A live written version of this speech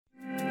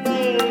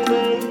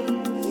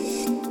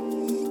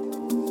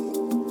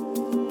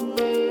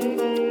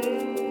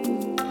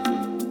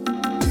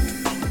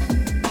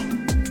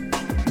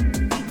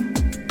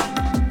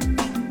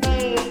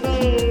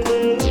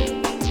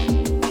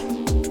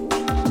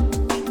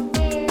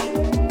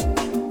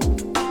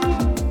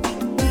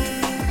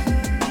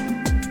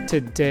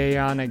Today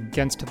on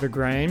Against the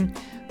Grain,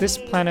 this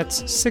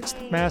planet's sixth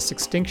mass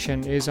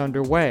extinction is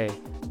underway.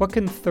 What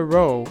can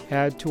Thoreau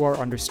add to our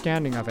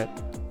understanding of it?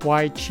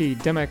 Why Chi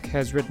Dimick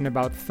has written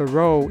about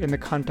Thoreau in the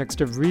context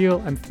of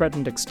real and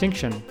threatened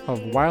extinction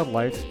of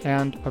wildlife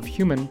and of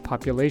human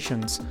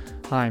populations.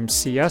 I'm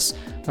CS,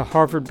 the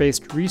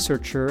Harvard-based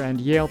researcher and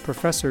Yale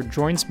professor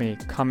joins me,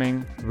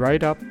 coming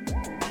right up.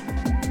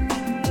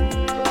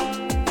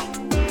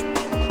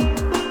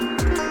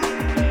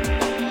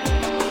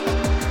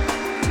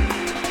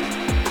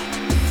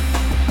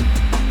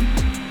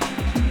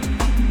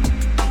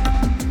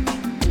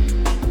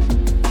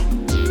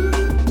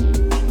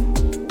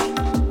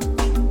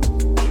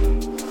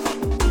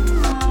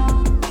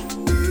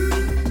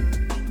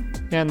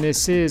 And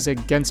this is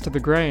Against the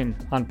Grain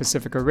on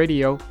Pacifica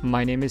Radio.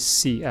 My name is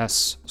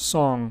C.S.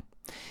 Song.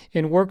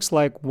 In works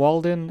like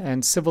Walden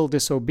and Civil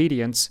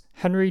Disobedience,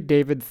 Henry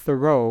David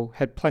Thoreau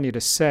had plenty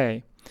to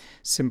say.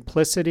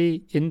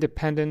 Simplicity,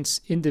 independence,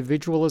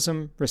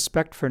 individualism,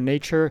 respect for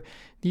nature,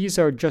 these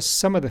are just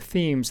some of the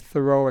themes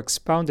Thoreau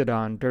expounded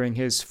on during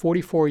his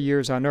 44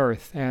 years on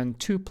Earth and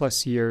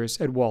 2+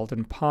 years at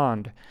Walden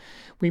Pond.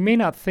 We may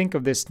not think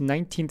of this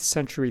 19th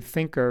century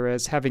thinker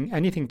as having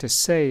anything to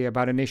say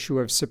about an issue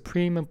of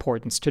supreme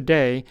importance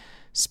today,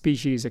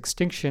 species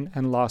extinction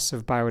and loss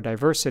of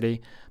biodiversity,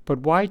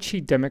 but Chi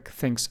Dimick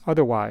thinks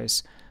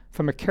otherwise.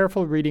 From a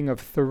careful reading of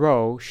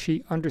Thoreau,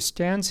 she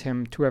understands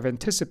him to have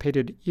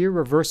anticipated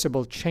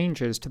irreversible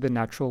changes to the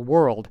natural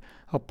world,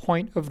 a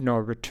point of no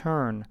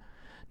return.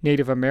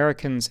 Native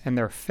Americans and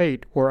their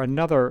fate were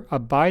another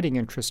abiding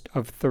interest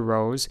of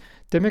Thoreau's.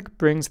 Dimick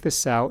brings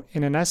this out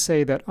in an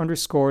essay that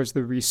underscores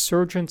the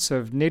resurgence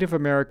of Native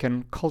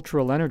American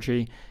cultural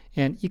energy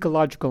and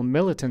ecological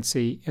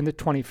militancy in the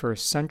 21st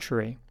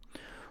century.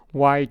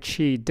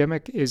 Chi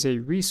Dimick is a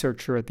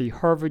researcher at the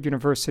Harvard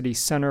University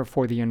Center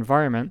for the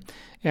Environment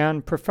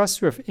and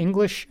professor of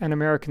English and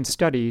American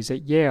Studies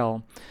at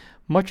Yale.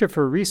 Much of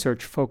her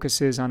research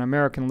focuses on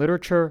American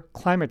literature,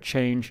 climate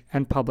change,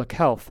 and public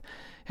health.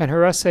 And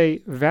her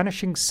essay,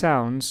 Vanishing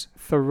Sounds,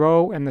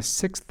 Thoreau and the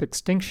Sixth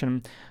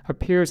Extinction,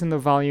 appears in the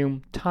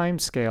volume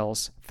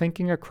Timescales,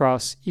 Thinking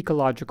Across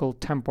Ecological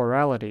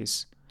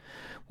Temporalities.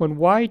 When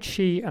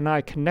Chi and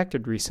I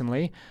connected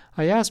recently,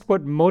 I asked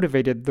what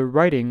motivated the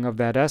writing of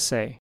that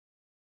essay.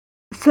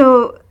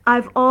 So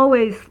I've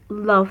always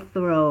loved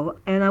Thoreau,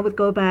 and I would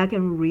go back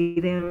and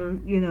read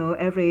him,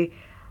 every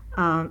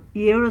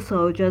year or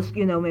so, just,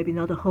 maybe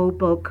not the whole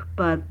book,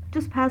 but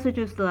just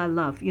passages that I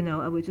love,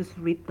 I would just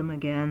read them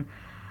again.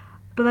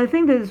 But I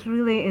think that it's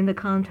really in the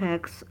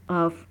context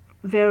of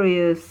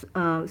various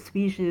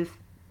species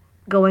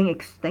going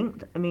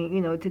extinct. I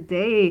mean,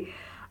 today,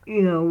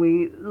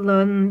 we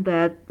learn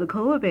that the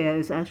polar bear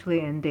is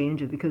actually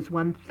endangered because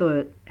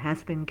 1/3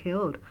 has been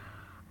killed.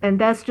 And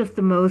that's just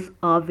the most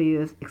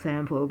obvious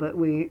example. But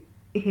we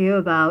hear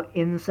about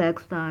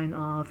insects dying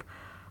off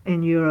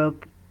in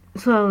Europe.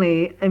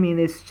 Certainly, I mean,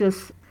 it's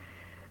just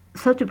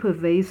such a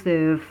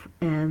pervasive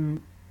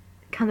and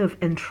kind of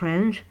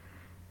entrenched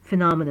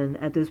phenomenon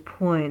at this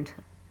point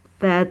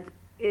that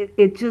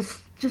it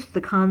just the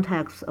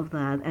context of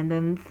that, and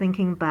then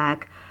thinking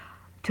back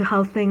to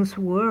how things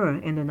were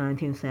in the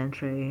 19th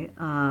century,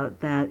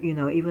 that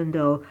even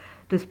though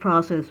this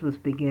process was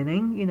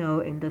beginning,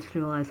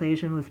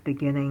 industrialization was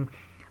beginning,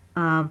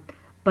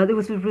 but it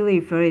was a really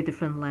very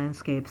different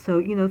landscape.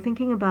 So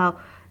thinking about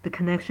the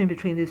connection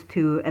between these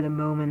two at a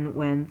moment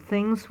when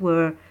things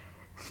were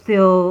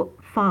still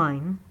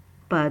fine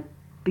but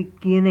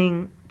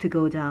beginning to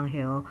go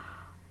downhill,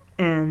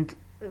 and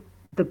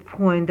the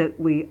point that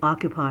we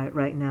occupy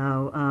right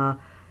now,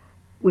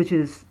 which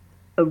is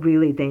a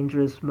really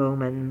dangerous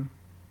moment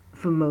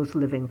for most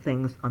living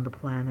things on the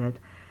planet,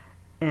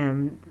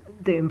 and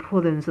the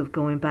importance of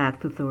going back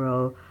to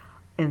Thoreau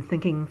and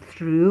thinking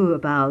through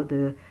about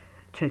the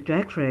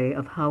trajectory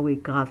of how we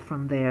got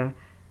from there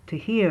to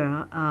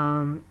here,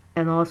 and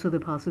also the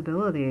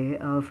possibility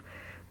of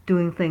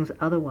doing things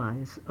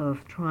otherwise,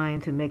 of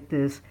trying to make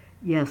this,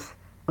 yes,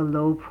 a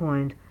low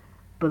point,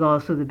 but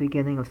also the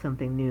beginning of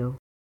something new.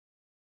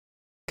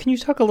 Can you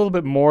talk a little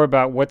bit more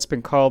about what's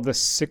been called the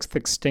sixth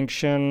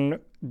extinction?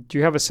 Do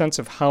you have a sense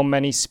of how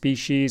many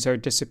species are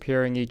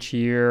disappearing each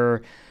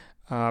year?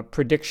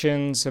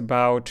 Predictions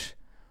about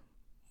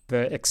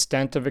the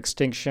extent of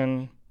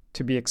extinction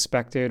to be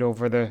expected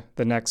over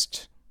the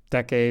next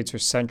decades or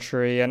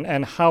century,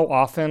 and how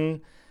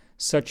often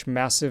such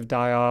massive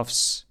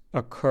die-offs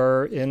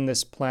occur in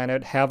this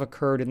planet, have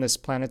occurred in this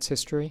planet's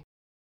history?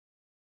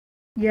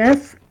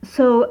 Yes.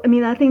 So, I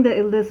mean, I think that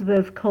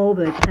Elizabeth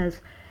Colbert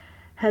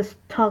has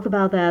talked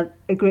about that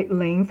at great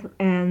length,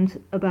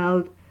 and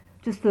about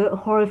just the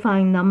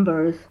horrifying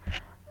numbers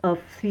of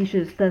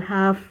species that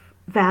have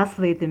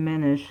vastly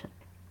diminished.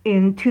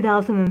 In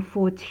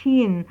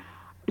 2014,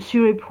 she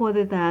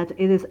reported that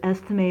it is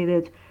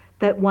estimated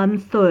that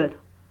 1/3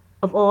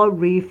 of all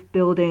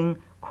reef-building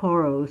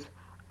corals,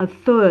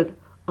 1/3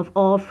 of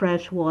all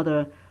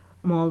freshwater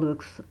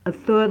mollusks,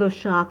 1/3 of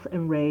sharks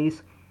and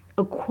rays,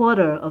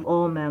 1/4 of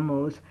all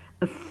mammals,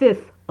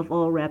 1/5 of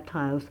all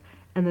reptiles,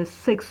 and a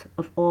sixth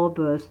of all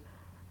birds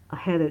are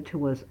headed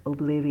towards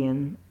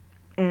oblivion.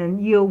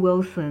 And E.O.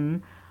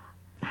 Wilson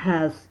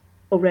has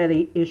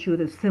already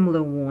issued a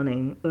similar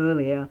warning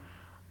earlier.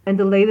 And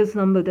the latest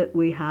number that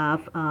we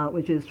have,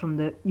 which is from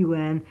the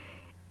UN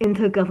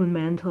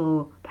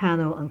Intergovernmental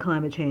Panel on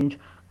Climate Change,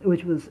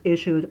 which was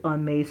issued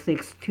on May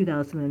 6,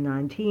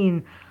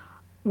 2019,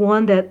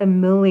 warned that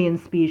 1 million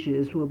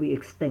species will be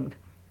extinct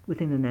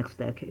within the next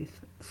decades.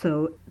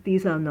 So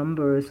these are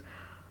numbers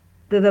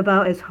that are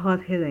about as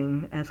hard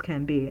hitting as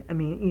can be. I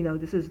mean,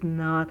 this is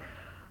not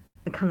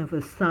a kind of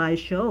a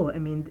sideshow. I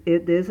mean,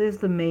 this is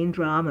the main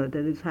drama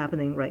that is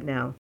happening right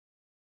now.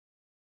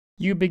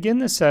 You begin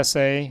this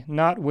essay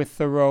not with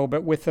Thoreau,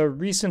 but with a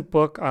recent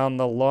book on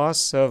the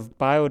loss of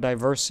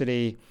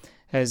biodiversity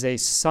as a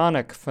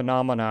sonic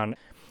phenomenon.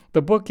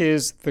 The book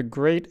is The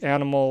Great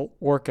Animal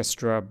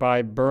Orchestra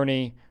by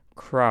Bernie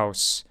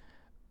Krause.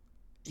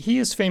 He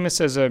is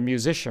famous as a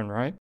musician,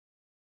 right?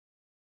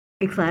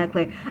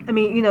 Exactly. I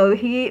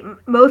mean,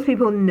 most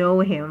people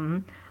know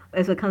him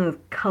as a kind of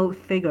cult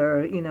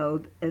figure,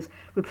 as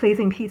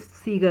replacing Pete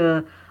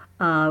Seeger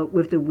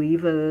with the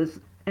Weavers,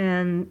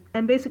 and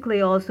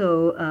basically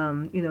also,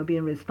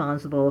 being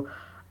responsible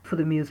for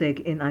the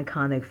music in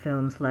iconic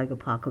films like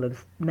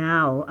Apocalypse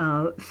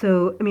Now.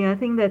 So, I mean, I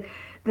think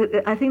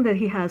that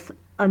he has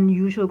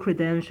unusual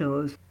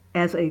credentials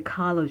as a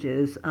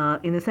ecologist,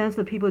 in the sense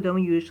that people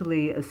don't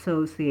usually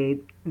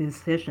associate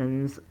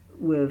musicians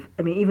with,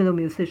 I mean, even though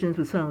musicians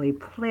would certainly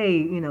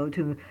play,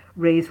 to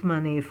raise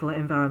money for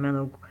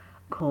environmental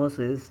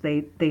causes,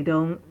 they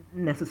don't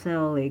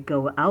necessarily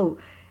go out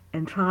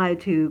and try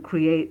to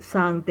create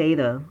sound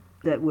data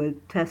that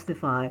would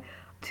testify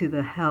to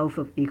the health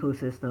of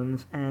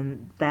ecosystems,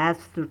 and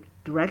that's the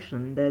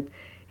direction that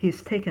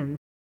he's taken.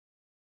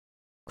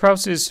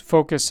 Krause's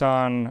focus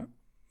on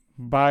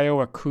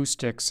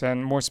bioacoustics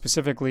and more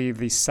specifically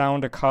the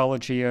sound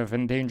ecology of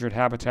endangered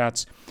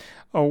habitats.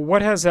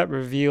 What has that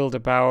revealed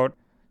about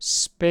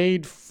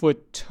spadefoot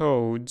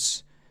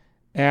toads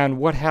and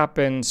what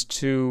happens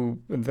to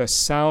the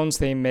sounds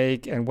they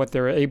make and what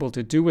they're able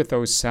to do with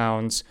those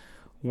sounds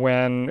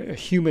when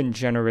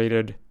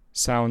human-generated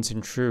sounds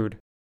intrude?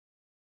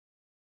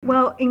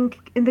 Well, in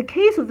the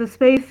case of the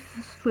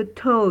spacefoot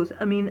toads,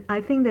 I mean, I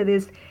think that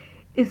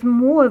is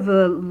more of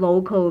a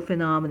local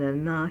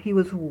phenomenon. He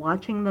was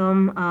watching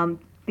them.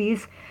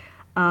 These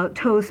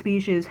toad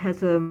species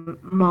has a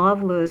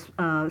marvelous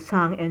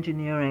sound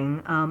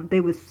engineering.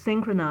 They would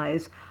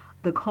synchronize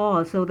the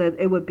call so that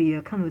it would be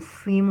a kind of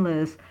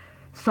seamless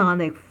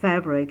sonic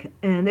fabric,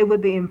 and it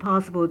would be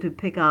impossible to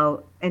pick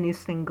out any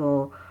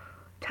single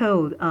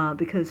toad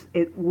because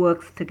it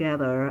works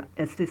together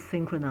as this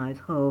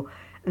synchronized whole.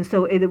 And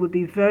so it would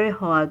be very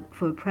hard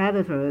for a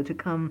predator to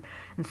come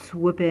and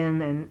swoop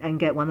in and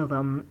get one of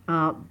them.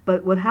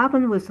 But what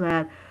happened was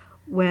that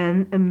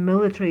when a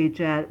military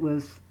jet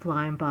was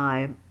flying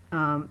by,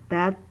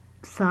 that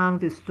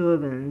sound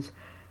disturbance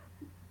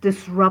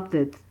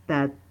disrupted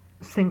that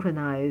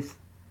synchronized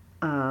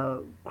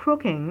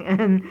crooking,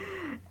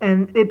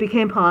 and it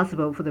became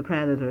possible for the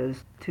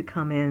predators to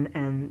come in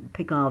and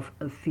pick off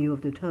a few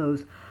of the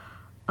toes.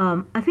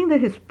 I think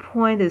that his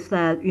point is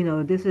that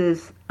this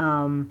is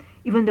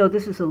even though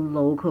this is a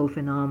local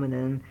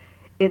phenomenon,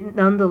 it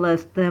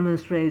nonetheless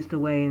demonstrates the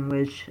way in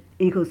which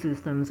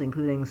ecosystems,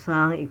 including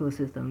sound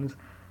ecosystems,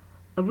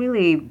 are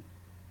really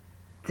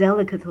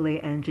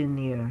delicately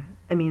engineered.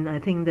 I mean, I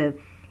think that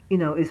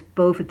it's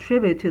both a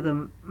tribute to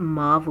the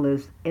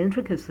marvelous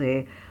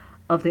intricacy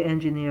of the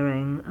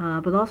engineering,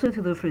 but also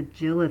to the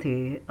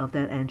fragility of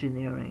that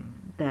engineering,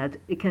 that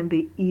it can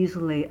be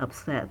easily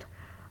upset,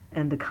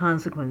 and the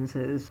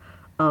consequences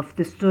of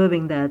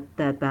disturbing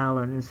that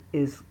balance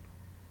is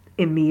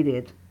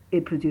immediate.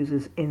 It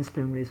produces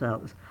instant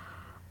results.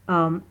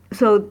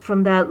 So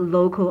from that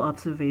local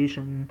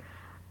observation,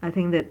 I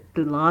think that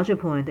the larger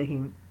point that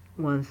he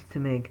wants to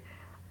make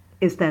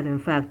is that in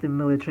fact the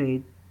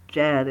military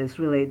jet is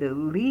really the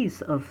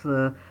least of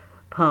the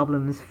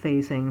problems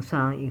facing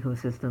sound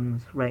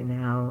ecosystems right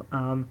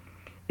now.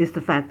 Is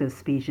the fact that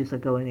species are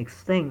going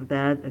extinct.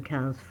 That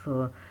accounts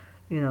for,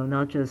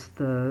 not just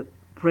the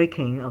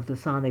breaking of the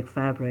sonic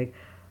fabric,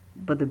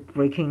 but the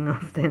breaking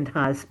of the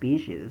entire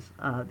species.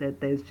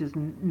 That there's just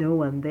no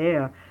one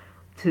there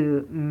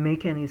to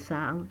make any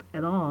sound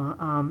at all.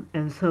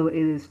 And so it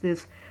is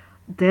this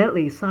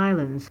deadly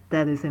silence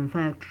that is in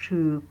fact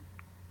true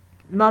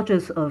not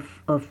just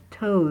of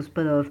toads,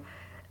 but of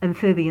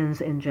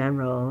amphibians in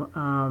general.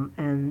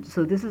 And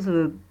so this is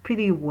a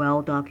pretty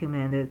well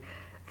documented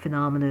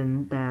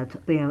phenomenon that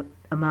they are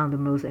among the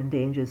most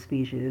endangered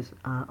species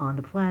on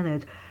the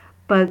planet.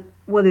 But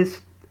what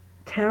is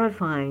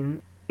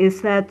terrifying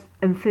is that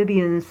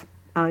amphibians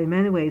are in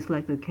many ways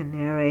like the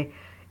canary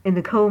in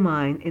the coal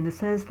mine, in the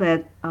sense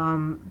that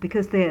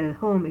because they're at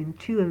home in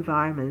two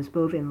environments,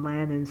 both in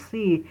land and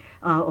sea,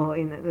 or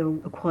in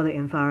an aquatic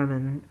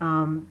environment,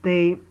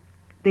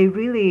 they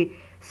really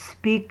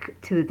speak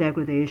to the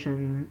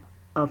degradation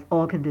of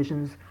all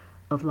conditions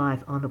of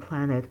life on the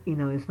planet.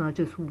 It's not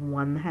just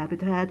one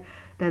habitat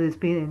that is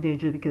being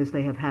endangered because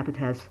they have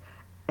habitats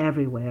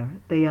everywhere.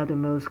 They are the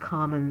most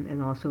common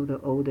and also the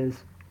oldest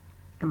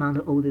among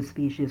the oldest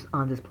species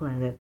on this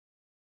planet.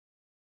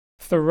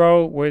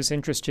 Thoreau was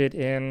interested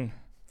in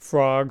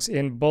frogs,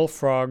 in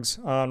bullfrogs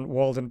on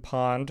Walden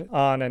Pond,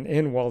 on and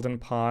in Walden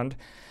Pond,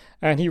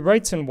 and he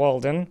writes in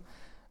Walden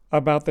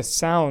about the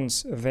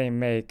sounds they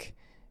make.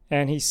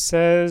 And he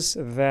says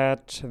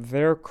that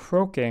their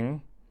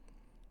croaking,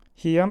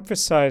 he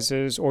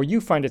emphasizes, or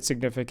you find it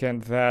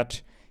significant,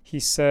 that he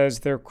says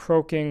their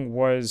croaking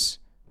was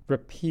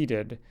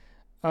repeated.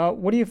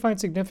 What do you find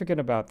significant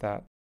about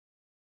that?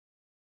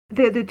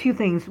 There are two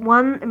things.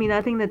 One, I mean,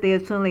 I think that they are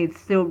certainly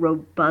still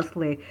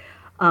robustly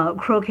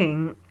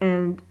croaking,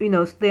 and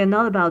they're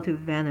not about to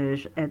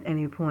vanish at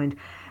any point.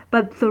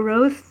 But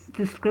Thoreau's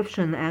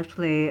description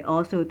actually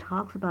also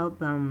talks about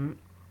them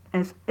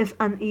as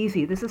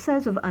uneasy. There's a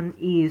sense of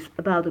unease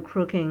about the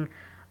croaking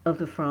of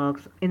the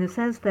frogs, in the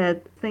sense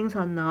that things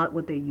are not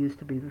what they used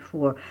to be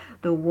before.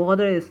 The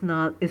water is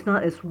not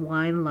as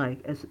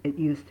wine-like as it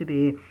used to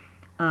be.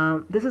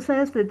 There's a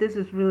sense that this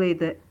is really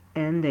the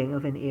ending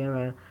of an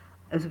era,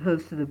 as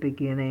opposed to the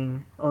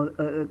beginning, or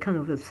a kind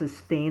of a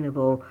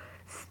sustainable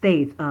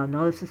state,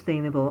 not a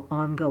sustainable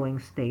ongoing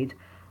state,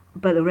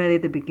 but already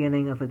the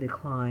beginning of a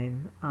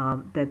decline.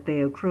 That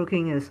they are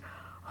croaking as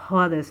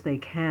hard as they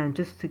can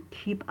just to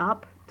keep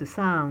up the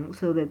sound,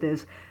 so that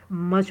there's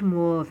much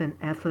more of an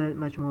effort,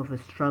 much more of a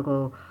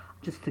struggle,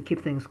 just to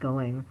keep things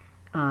going,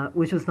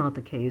 which was not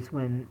the case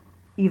when,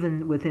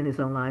 even within his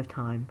own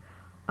lifetime.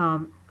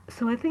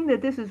 So I think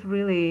that this is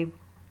really,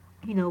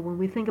 when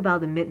we think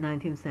about the mid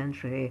 19th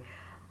century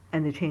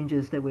and the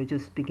changes that were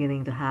just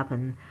beginning to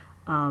happen,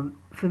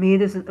 for me,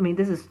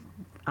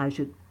 I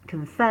should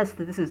confess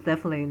that this is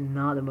definitely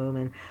not a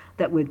moment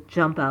that would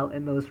jump out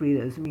at most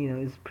readers.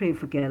 It's a pretty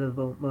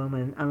forgettable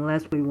moment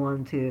unless we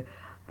want to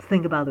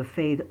think about the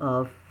fate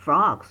of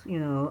frogs,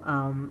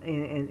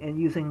 and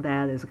using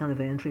that as a kind of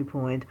an entry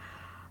point.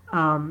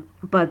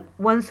 But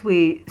once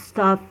we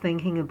start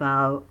thinking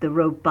about the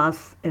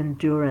robust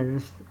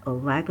endurance, or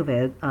lack of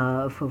it,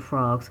 for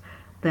frogs,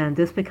 then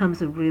this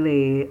becomes a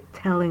really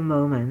telling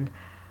moment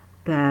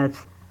that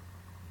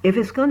if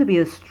it's going to be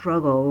a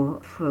struggle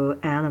for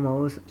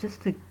animals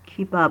just to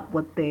keep up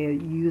what they're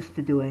used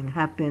to doing,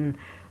 have been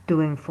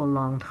doing for a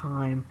long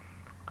time,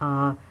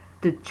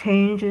 the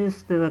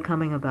changes that are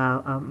coming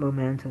about are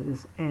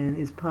momentous, and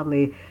is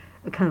probably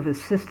a kind of a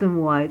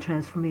system-wide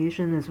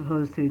transformation, as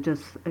opposed to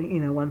just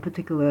one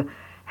particular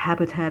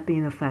habitat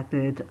being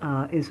affected.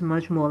 Is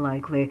much more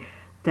likely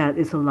that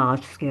it's a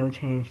large-scale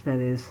change that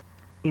is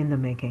in the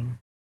making.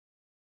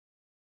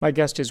 My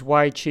guest is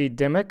Wai-Chi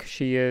Dimick.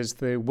 She is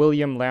the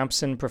William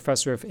Lampson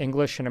Professor of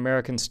English and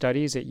American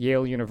Studies at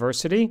Yale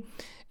University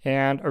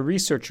and a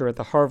researcher at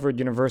the Harvard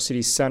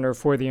University Center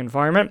for the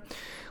Environment.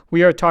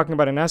 We are talking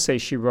about an essay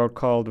she wrote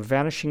called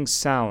Vanishing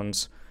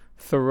Sounds,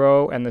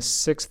 Thoreau and the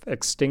Sixth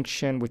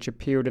Extinction, which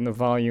appeared in the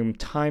volume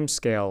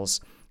Timescales,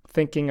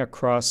 Thinking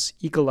Across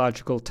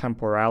Ecological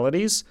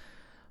Temporalities.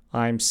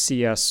 I'm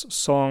C.S.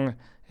 Song,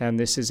 and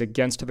this is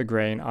Against the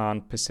Grain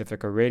on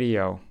Pacifica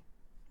Radio.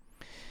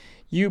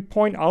 You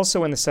point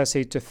also in this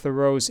essay to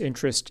Thoreau's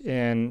interest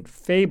in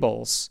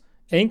fables,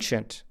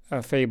 ancient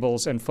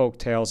fables and folk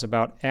tales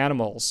about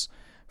animals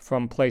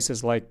from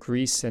places like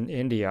Greece and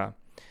India.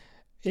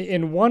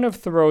 In one of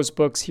Thoreau's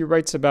books, he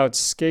writes about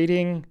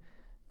skating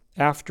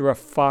after a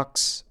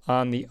fox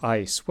on the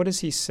ice. What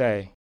does he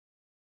say?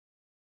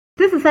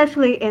 This is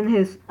actually in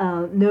his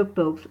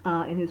notebooks,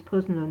 in his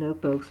personal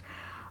notebooks.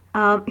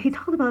 He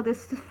talked about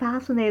this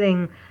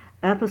fascinating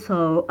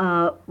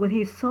episode when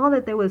he saw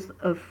that there was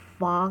a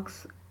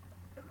fox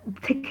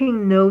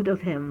taking note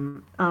of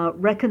him,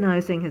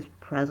 recognizing his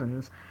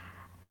presence,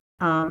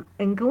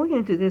 and going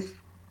into this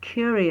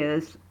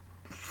curious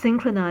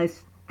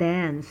synchronized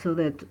dance, so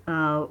that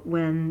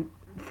when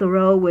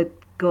Thoreau would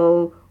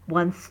go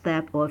one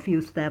step or a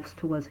few steps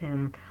towards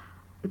him,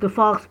 the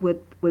fox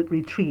would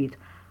retreat.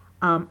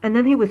 And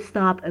then he would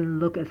stop and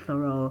look at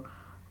Thoreau,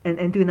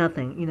 and do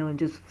nothing, and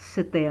just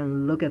sit there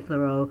and look at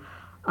Thoreau.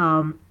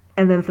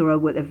 And then Thoreau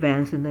would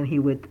advance, and then he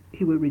would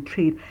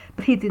retreat.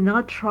 But he did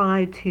not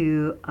try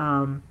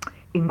to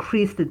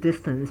increase the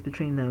distance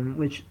between them,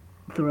 which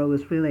Thoreau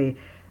was really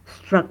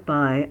struck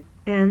by.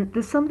 And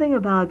there's something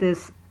about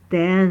this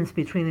dance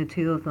between the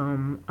two of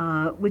them,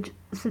 which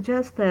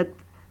suggests that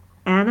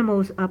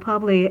animals are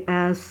probably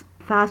as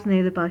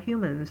fascinated by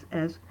humans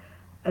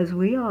as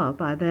we are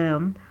by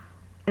them,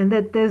 and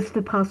that there's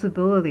the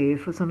possibility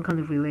for some kind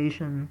of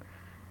relation.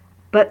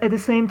 But at the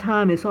same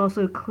time, it's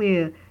also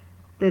clear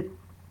that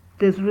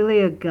there's really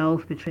a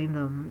gulf between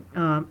them.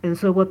 And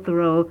so what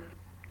Thoreau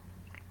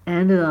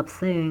ended up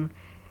saying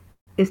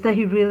is that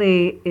he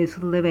really is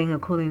living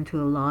according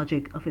to a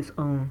logic of his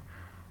own,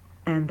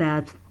 and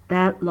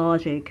that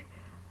logic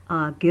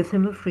gives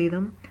him a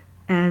freedom,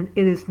 and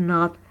it is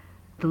not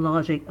the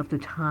logic of the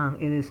tongue.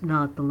 It is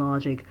not the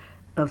logic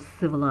of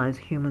civilized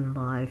human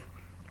life.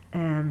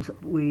 And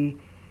we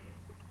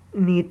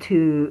need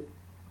to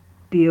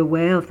be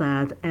aware of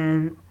that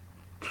and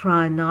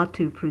try not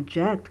to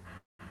project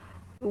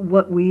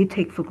what we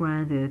take for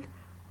granted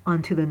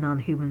onto the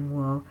non-human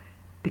world,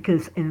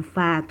 because in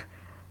fact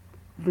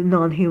the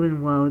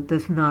non-human world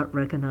does not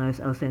recognize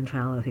our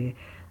centrality.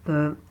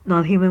 The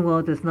non-human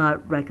world does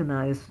not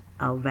recognize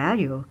our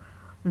value.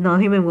 The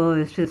non-human world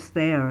is just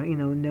there,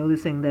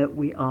 noticing that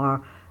we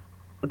are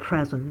a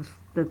presence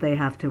that they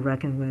have to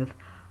reckon with.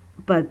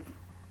 But,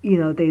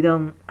 they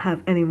don't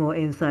have any more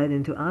insight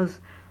into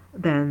us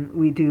than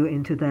we do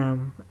into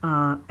them.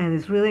 And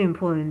it's really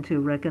important to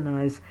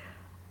recognize,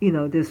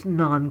 this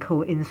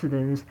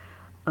non-coincidence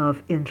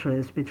of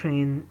interest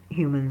between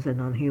humans and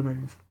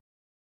non-humans.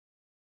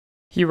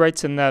 He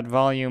writes in that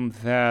volume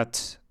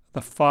that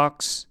the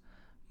fox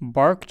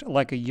barked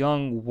like a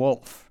young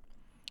wolf.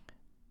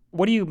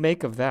 What do you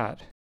make of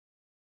that?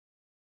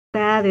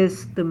 That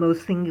is the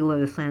most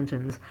singular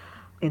sentence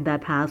in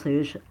that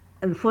passage.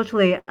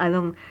 Unfortunately, I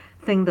don't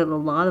think that a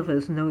lot of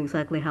us know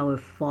exactly how a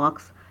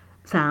fox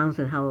sounds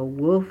and how a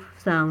wolf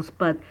sounds,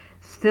 but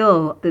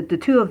still, the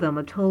two of them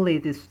are totally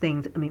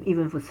distinct. I mean,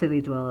 even for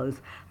city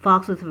dwellers,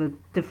 foxes have a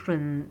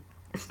different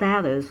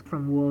status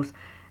from wolves.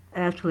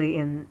 Actually,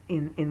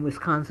 in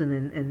Wisconsin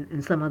and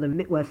in some other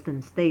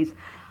Midwestern states,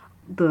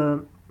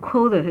 the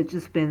quota has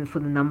just been for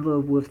the number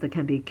of wolves that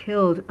can be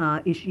killed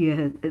each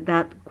year.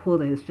 That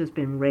quota has just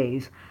been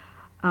raised.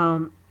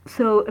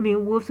 So, I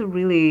mean, wolves are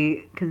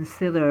really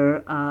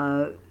considered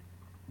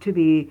to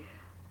be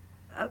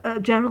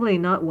generally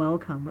not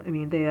welcome. I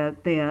mean, they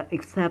are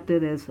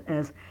accepted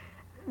as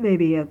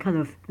maybe a kind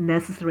of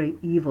necessary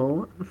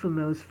evil for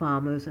most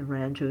farmers and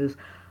ranchers.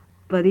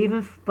 But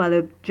even by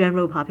the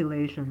general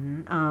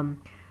population,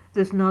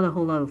 there's not a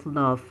whole lot of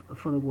love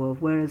for the wolf.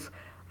 Whereas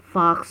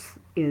fox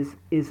is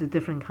a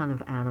different kind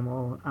of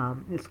animal.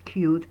 It's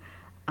cute.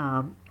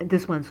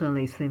 This one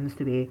certainly seems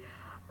to be.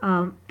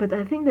 But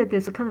I think that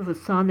there's a kind of a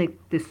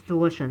sonic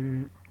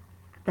distortion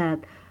that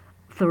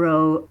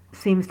Thoreau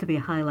seems to be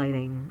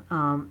highlighting,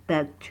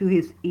 that to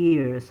his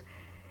ears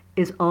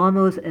is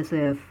almost as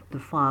if the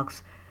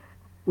fox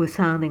was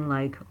sounding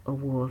like a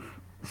wolf,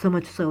 so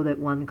much so that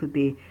one could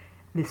be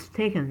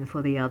mistaken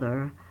for the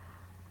other.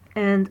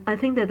 And I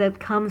think that that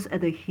comes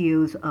at the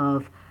heels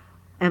of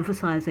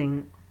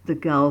emphasizing the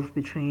gulf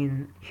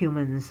between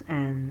humans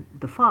and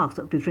the fox,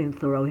 between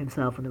Thoreau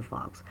himself and the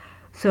fox.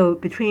 So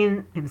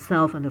between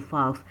himself and the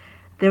fox,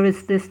 there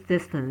is this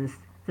distance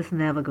that's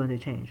never going to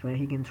change, right?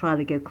 He can try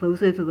to get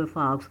closer to the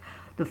fox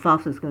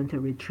is going to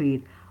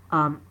retreat.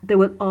 There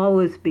would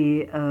always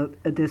be a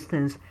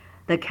distance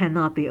that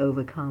cannot be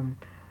overcome.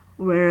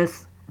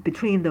 Whereas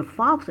between the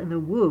fox and the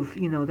wolf,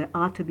 there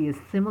ought to be a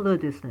similar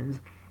distance,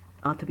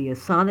 ought to be a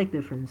sonic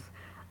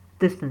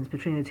distance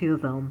between the two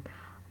of them.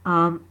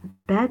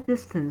 That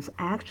distance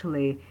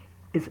actually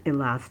is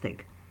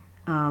elastic.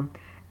 And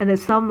at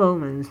some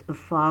moments, a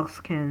fox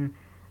can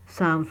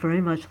sound very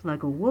much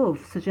like a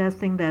wolf,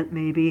 suggesting that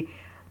maybe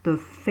the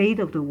fate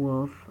of the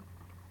wolf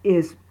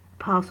is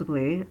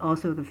possibly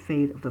also the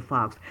fate of the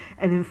fox.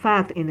 And in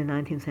fact, in the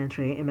 19th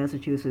century in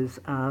Massachusetts,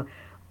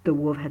 the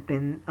wolf had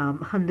been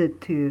hunted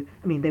to,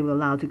 I mean, they were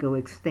allowed to go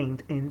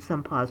extinct in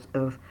some parts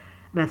of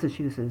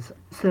Massachusetts.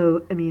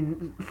 So, I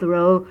mean,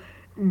 Thoreau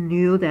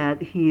knew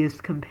that he is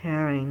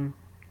comparing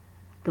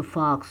the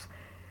fox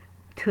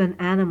to an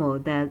animal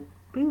that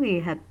really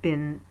had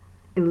been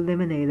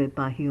eliminated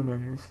by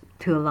humans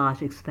to a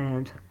large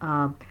extent,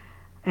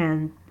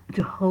 and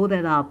to hold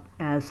that up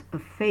as a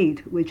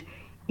fate which,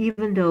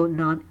 even though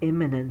not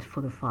imminent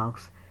for the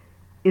fox,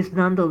 is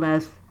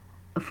nonetheless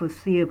a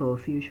foreseeable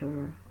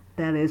future.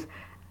 That is,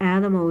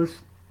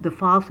 animals, the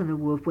fox and the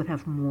wolf would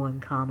have more in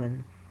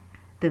common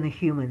than a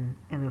human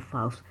and a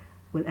fox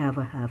would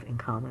ever have in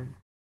common.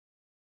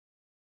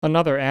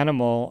 Another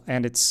animal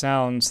and its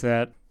sounds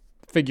that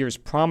figures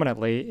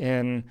prominently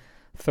in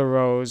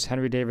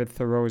Henry David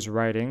Thoreau's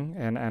writing,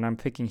 and I'm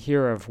thinking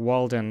here of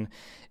Walden,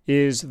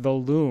 is the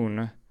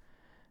loon.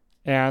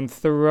 And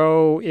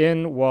Thoreau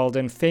in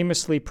Walden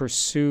famously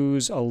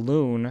pursues a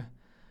loon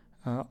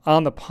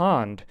on the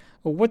pond.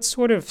 What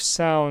sort of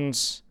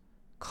sounds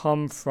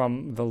come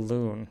from the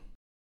loon?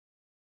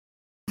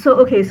 So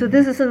okay, so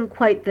this isn't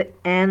quite the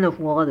end of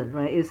Walden,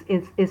 right?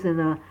 It's in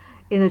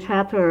a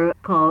chapter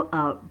called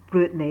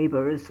Brute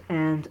Neighbors,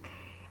 and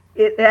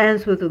it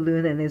ends with the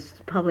loon, and it's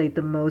probably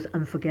the most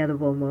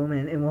unforgettable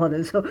moment in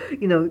Walden. So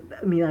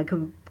I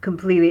mean,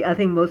 completely. I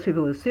think most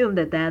people assume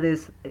that that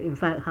is in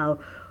fact how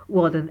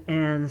Walden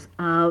ends,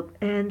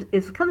 and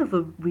it's kind of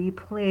a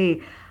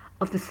replay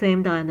of the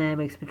same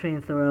dynamics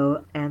between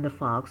Thoreau and the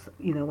fox.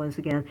 Once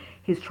again,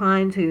 he's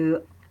trying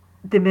to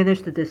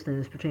diminish the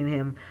distance between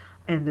him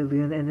and the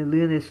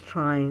loon is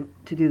trying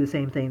to do the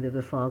same thing that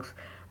the fox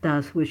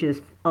does, which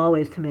is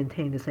always to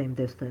maintain the same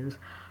distance.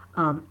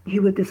 He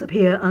would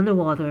disappear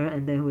underwater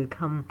and then would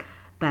come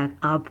back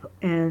up,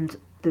 and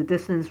the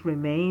distance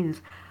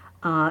remains.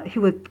 He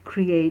would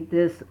create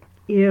this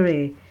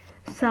eerie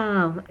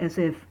sound as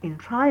if in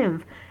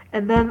triumph.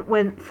 And then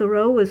when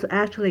Thoreau was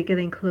actually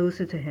getting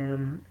closer to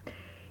him,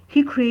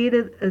 he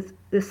created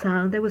a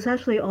sound that was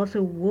actually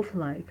also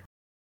wolf-like.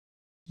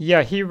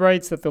 Yeah, he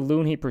writes that the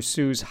loon he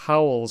pursues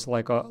howls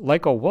like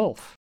a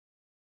wolf.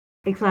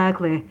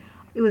 Exactly.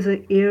 It was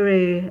an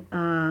eerie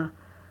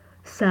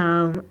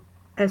sound,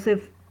 as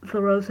if,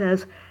 Thoreau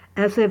says,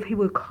 as if he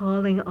were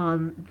calling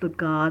on the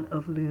god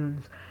of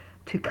loons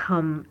to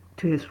come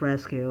to his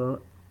rescue.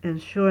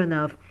 And sure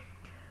enough,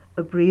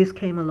 a breeze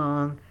came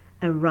along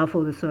and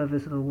ruffled the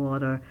surface of the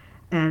water,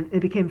 and it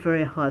became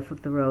very hard for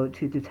Thoreau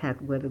to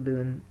detect where the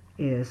loon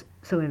is.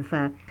 So, in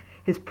fact,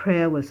 his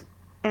prayer was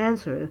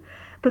answered.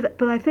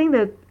 But I think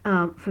that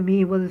for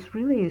me, what is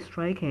really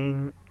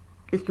striking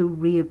is the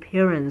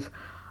reappearance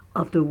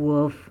of the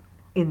wolf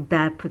in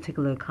that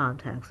particular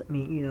context. I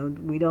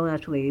mean, we don't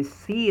actually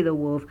see the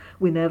wolf.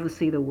 We never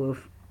see the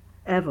wolf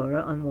ever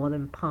on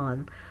Walden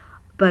Pond.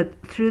 But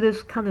through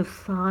this kind of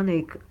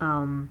sonic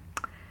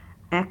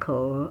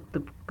echo,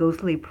 the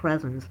ghostly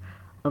presence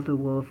of the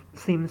wolf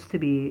seems to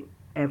be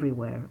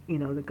everywhere.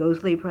 The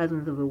ghostly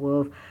presence of the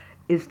wolf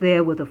is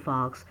there with the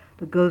fox.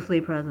 The ghostly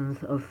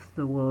presence of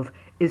the wolf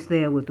is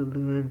there with the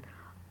loon.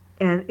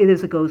 And it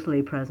is a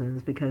ghostly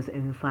presence because,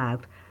 in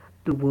fact,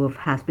 the wolf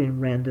has been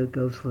rendered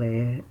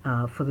ghostly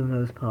for the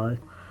most part.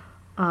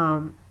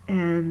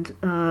 And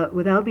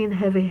without being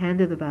heavy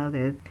handed about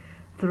it,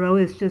 Thoreau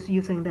is just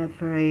using that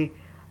very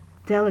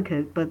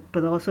delicate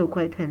but also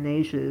quite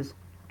tenacious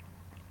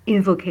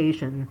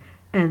invocation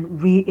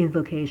and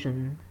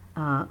re-invocation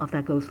of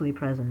that ghostly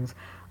presence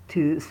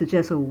to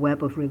suggest a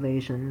web of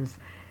relations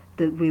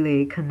that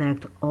really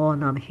connect all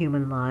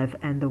non-human life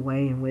and the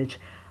way in which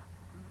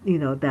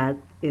that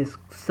is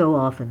so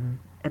often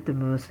at the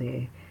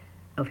mercy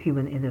of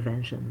human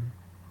intervention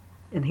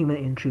and human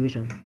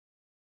intrusion.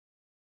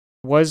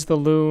 Was the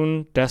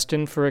loon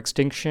destined for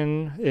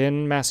extinction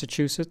in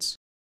Massachusetts?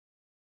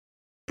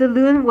 The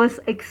loon was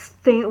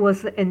extinct,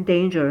 was in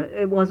danger.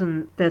 It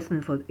wasn't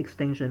destined for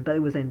extinction, but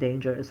it was in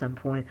danger at some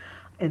point,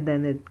 and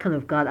then it kind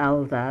of got out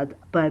of that.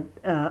 But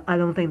I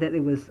don't think that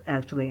it was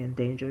actually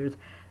endangered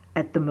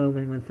at the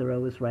moment when Thoreau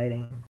was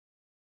writing.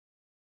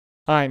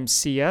 I'm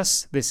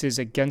CS. This is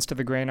Against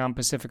the Grain on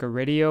Pacifica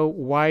Radio.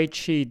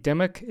 Wai-Chi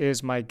Dimmock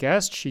is my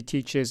guest. She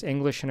teaches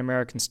English and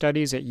American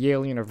Studies at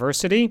Yale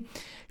University.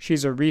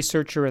 She's a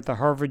researcher at the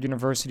Harvard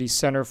University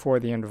Center for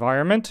the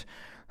Environment.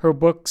 Her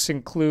books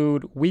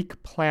include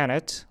Weak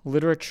Planet,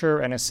 Literature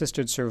and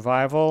Assisted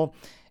Survival,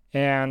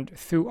 and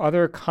Through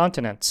Other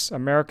Continents,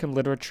 American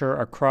Literature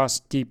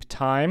Across Deep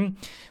Time.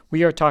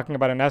 We are talking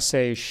about an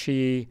essay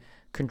she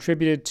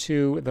contributed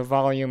to the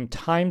volume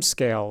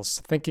Timescales,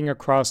 Thinking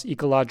Across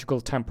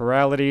Ecological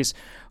Temporalities.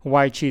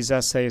 Wai-Chi's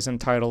essay is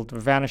entitled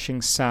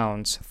Vanishing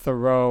Sounds,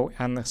 Thoreau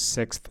and the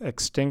Sixth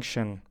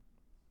Extinction.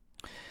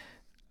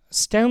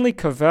 Stanley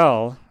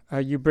Cavell,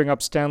 you bring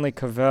up Stanley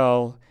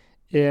Cavell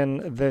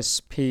in this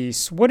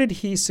piece. What did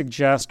he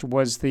suggest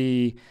was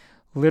the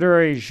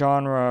literary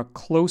genre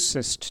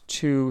closest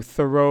to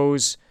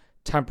Thoreau's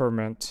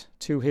temperament,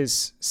 to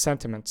his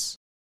sentiments?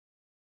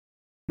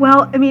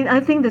 Well, I mean,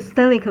 I think that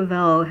Stanley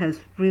Cavell has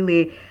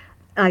really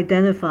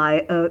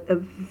identified a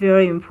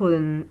very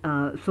important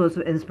source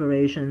of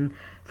inspiration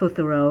for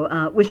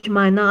Thoreau, which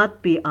might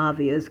not be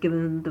obvious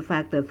given the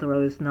fact that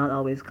Thoreau is not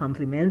always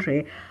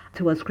complimentary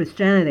towards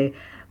Christianity,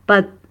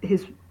 but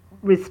his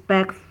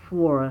respect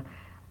for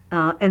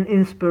and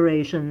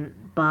inspiration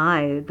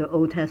by the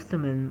Old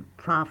Testament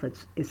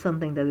prophets is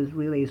something that is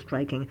really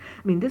striking.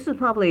 I mean, this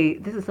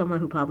is someone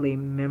who probably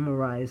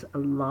memorized a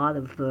lot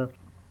of the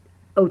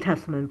Old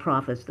Testament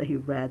prophets that he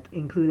read,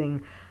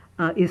 including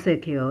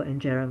Ezekiel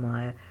and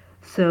Jeremiah.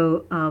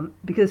 So,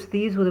 because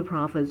these were the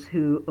prophets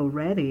who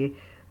already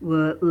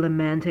were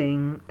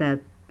lamenting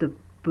that the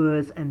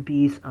birds and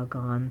beasts are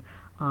gone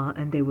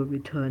and they will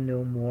return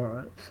no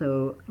more.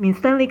 So, I mean,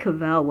 Stanley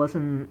Cavell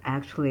wasn't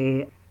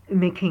actually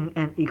making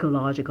an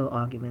ecological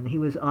argument. He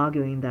was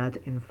arguing that,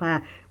 in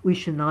fact, we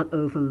should not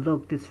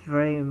overlook this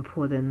very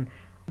important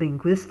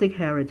linguistic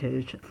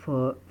heritage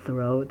for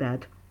Thoreau,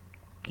 that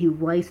he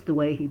writes the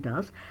way he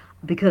does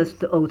because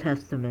the Old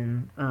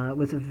Testament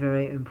was a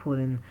very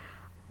important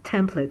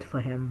template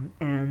for him,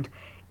 and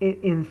it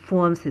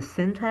informs his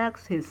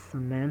syntax, his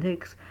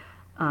semantics,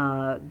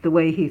 the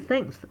way he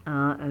thinks,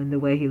 and the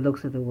way he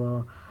looks at the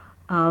world.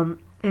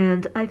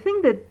 And I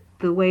think that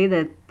the way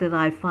that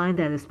I find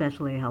that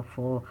especially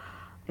helpful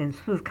and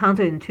sort of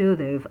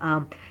counterintuitive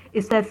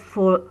is that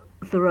for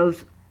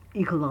Thoreau's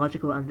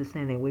ecological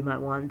understanding, we might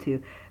want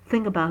to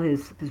think about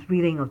his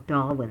reading of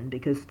Darwin,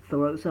 because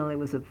Thoreau certainly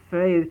was a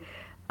very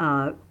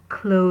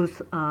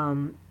close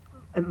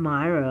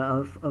admirer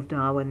of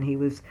Darwin. He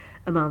was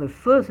among the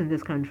first in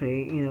this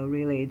country,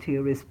 really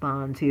to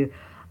respond to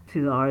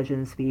the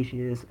origin of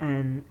species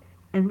and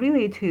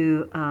really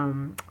to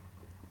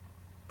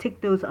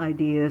take those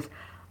ideas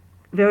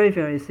very,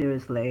 very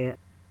seriously.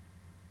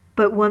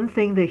 But one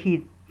thing that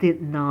he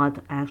did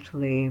not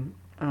actually,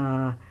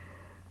 on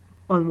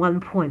one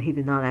point, he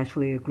did not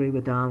actually agree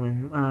with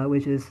Darwin,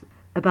 which is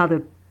about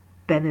the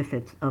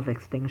benefits of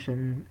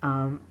extinction.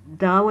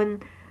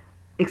 Darwin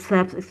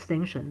accepts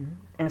extinction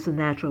as a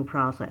natural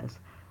process.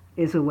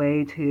 It's a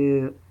way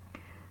to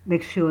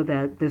make sure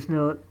that there's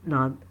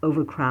not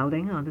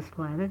overcrowding on this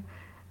planet,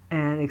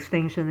 and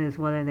extinction is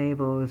what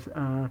enables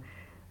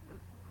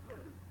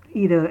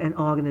either an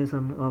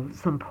organism or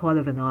some part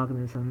of an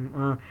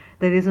organism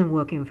that isn't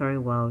working very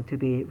well to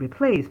be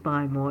replaced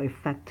by a more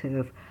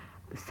effective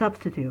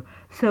substitute.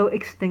 So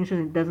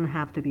extinction doesn't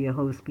have to be a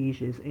whole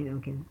species. It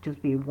can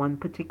just be one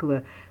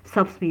particular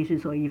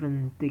subspecies or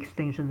even the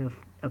extinction of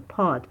a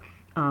part.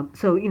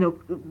 So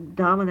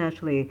Darwin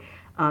actually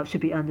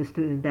should be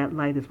understood in that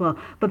light as well.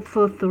 But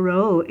for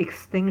Thoreau,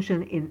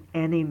 extinction in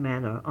any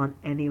manner, on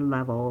any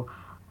level,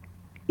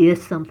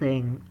 is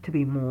something to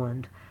be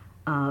mourned.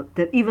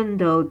 That even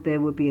though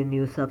there would be a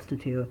new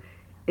substitute,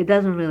 it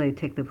doesn't really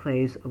take the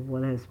place of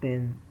what has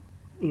been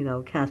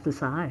cast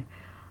aside.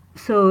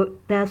 So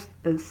that's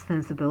a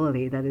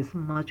sensibility that is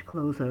much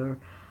closer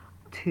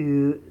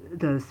to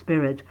the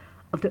spirit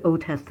of the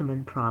Old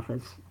Testament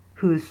prophets,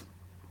 whose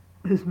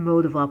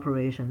mode of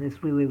operation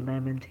is really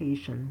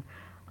lamentation.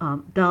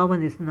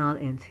 Darwin is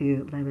not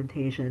into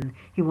lamentation.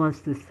 He wants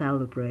to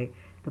celebrate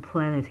the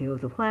plenty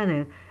of the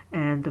planet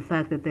and the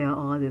fact that there are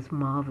all these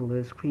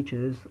marvelous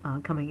creatures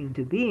coming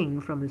into being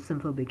from a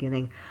simple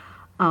beginning.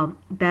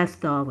 That's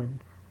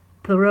Darwin.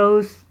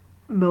 Thoreau's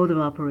mode of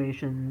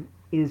operation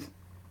is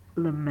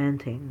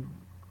lamenting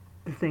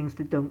the things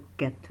that don't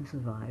get to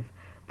survive,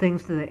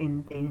 things that are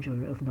in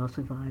danger of not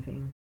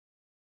surviving.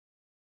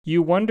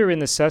 You wonder in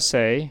this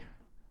essay,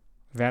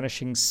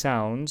 Vanishing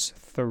Sounds,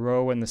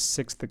 Thoreau and the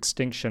Sixth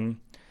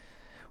Extinction,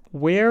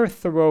 where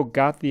Thoreau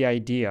got the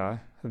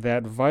idea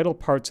that vital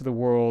parts of the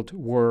world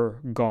were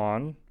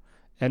gone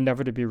and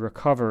never to be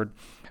recovered,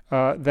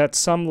 that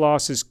some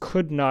losses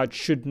could not,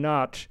 should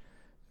not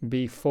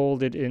be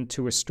folded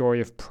into a story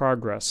of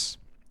progress,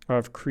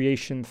 of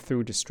creation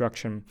through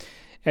destruction.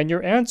 And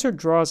your answer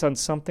draws on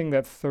something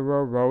that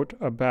Thoreau wrote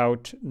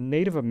about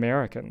Native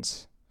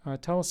Americans.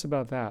 Tell us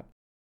about that.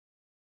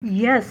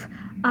 Yes.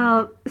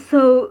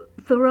 So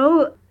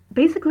Thoreau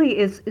basically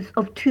is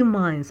of two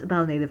minds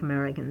about Native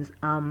Americans.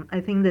 I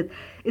think that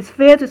it's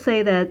fair to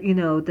say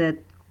that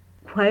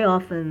quite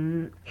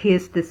often he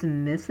is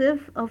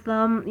dismissive of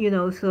them.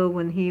 So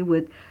when he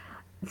would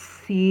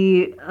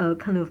see a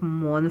kind of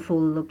mournful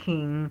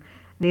looking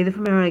Native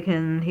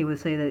American, he would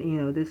say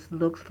that this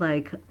looks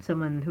like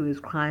someone who is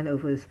crying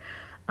over his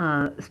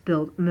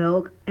spilled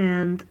milk.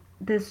 And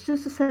there's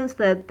just a sense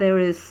that there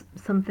is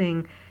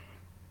something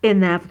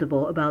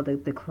inevitable about the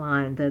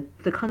decline, that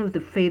the kind of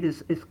the fate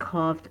is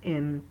carved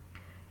in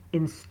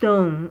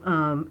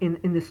stone,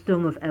 in the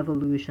stone of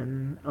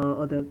evolution,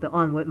 or the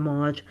onward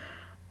march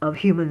of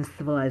human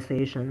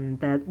civilization,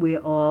 that we're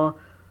all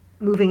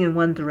moving in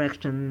one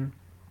direction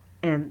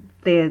and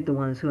they're the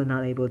ones who are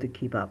not able to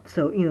keep up.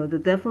 So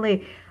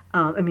definitely,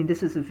 I mean,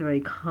 this is a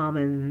very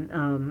common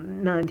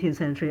 19th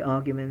century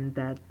argument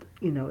that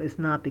it's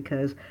not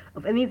because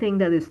of anything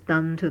that is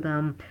done to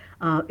them,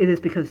 it is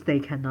because they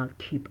cannot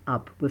keep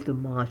up with the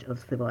march of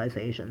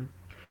civilization.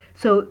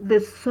 So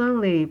there's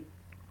certainly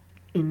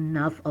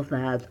enough of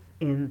that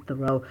in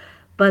Thoreau.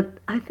 But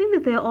I think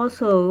that there are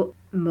also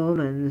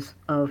moments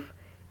of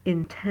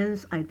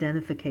intense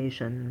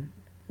identification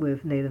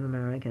with Native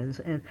Americans.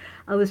 And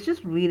I was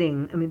just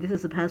reading, I mean, this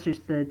is a passage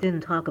that I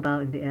didn't talk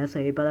about in the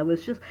essay, but I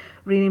was just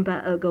reading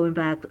back, going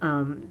back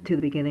to the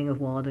beginning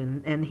of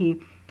Walden. And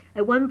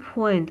at one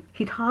point,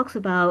 he talks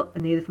about a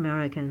Native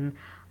American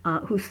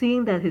who's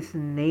seeing that his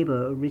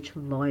neighbor, a rich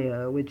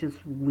lawyer, would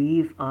just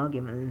weave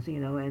arguments,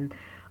 and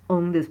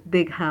own this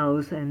big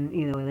house and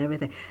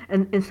everything.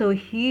 And so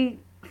he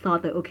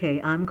thought that,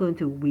 okay, I'm going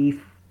to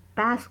weave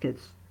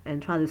baskets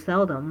and try to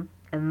sell them,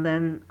 and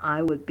then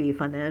I would be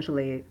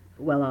financially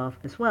well off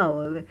as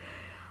well.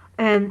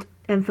 And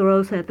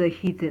Thoreau said that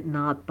he did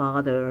not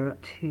bother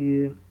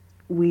to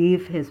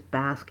weave his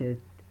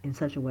basket in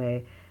such a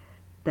way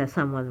that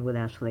someone would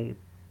actually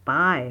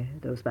buy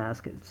those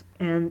baskets.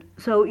 And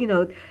so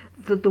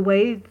the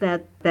way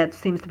that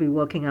seems to be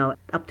working out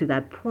up to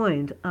that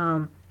point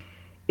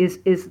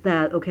is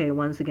that, okay,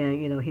 once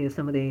again, here's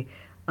somebody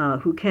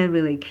who can't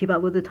really keep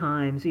up with the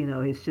times.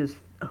 He's just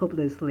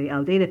hopelessly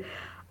outdated.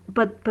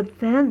 But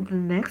then the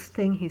next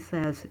thing he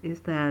says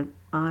is that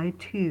I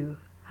too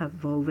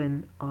have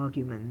woven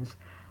arguments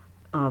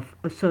of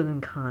a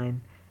certain kind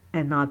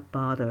and not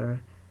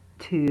bother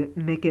to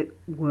make it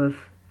worth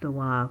the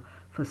while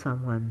for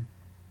someone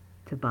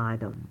to buy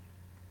them.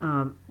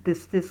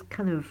 This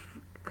kind of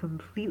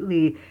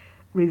completely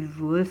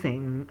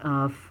reversing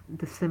of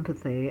the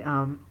sympathy.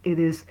 It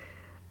is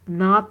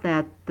not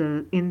that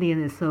the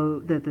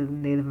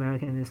Native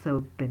American is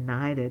so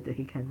benighted that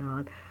he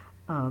cannot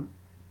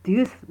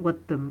do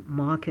what the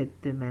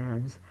market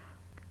demands,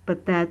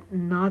 but that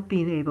not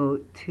being able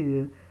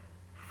to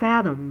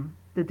fathom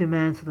the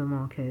demands of the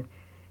market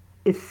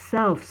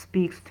itself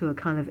speaks to a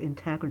kind of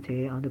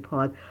integrity on the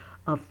part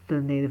of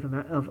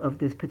the of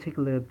this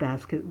particular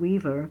basket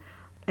weaver,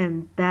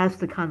 and that's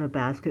the kind of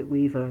basket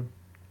weaver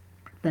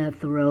that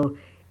Thoreau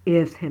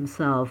is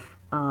himself,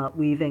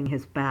 weaving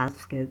his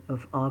basket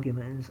of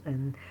arguments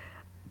and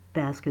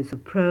baskets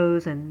of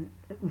prose and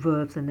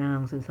verbs and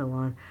nouns and so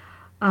on.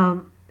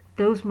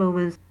 Those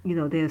moments,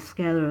 they're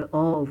scattered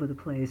all over the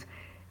place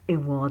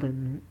in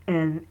Walden,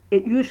 and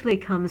it usually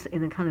comes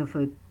in a kind of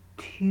a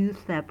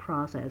two-step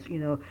process.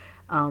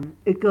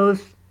 It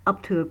goes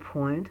up to a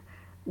point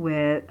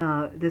where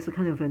there's a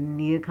kind of a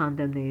near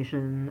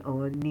condemnation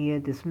or near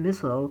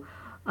dismissal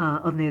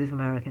of Native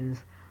Americans.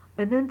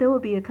 And then there will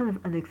be a kind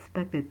of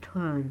unexpected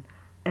turn.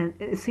 And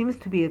it seems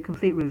to be a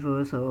complete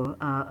reversal,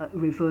 a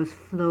reverse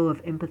flow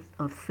of,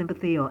 of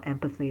sympathy or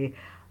empathy,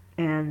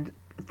 and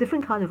a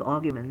different kind of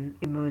argument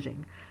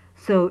emerging.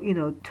 So,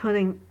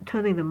 turning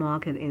the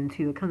market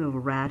into a kind of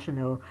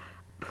rational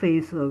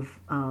place of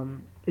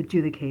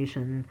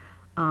adjudication,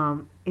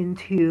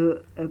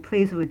 into a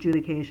place of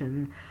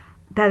adjudication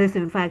that is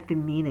in fact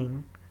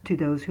demeaning to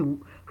those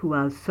who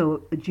are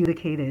so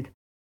adjudicated.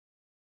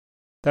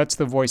 That's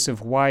the voice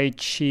of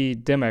Wai-Chee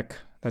Dimock.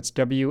 That's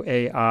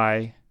Waichee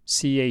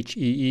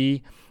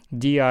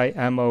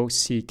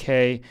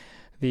Dimock,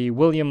 the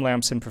William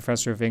Lamson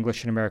Professor of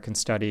English and American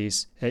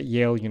Studies at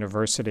Yale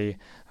University.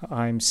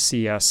 I'm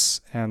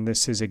CS, and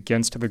this is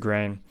Against the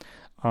Grain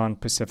on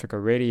Pacifica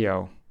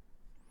Radio.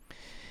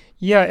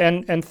 Yeah,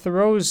 and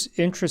Thoreau's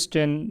interest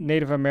in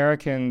Native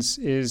Americans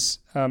is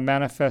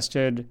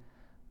manifested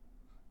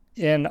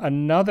in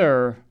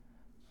another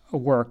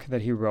work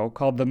that he wrote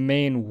called The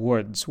Maine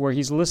Woods, where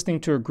he's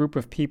listening to a group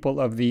of people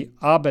of the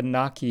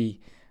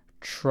Abenaki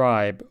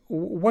tribe.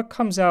 What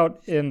comes out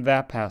in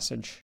that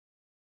passage?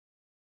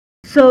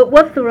 So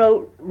what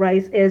Thoreau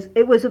writes is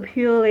it was a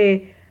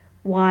purely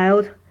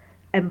wild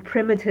and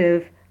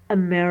primitive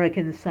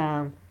American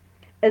sound,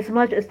 as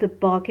much as the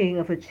barking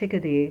of a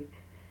chickadee,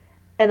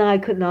 and I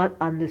could not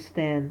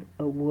understand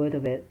a word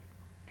of it.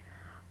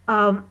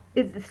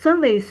 It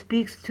certainly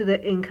speaks to the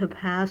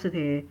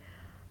incapacity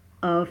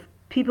of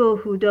people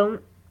who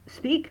don't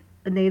speak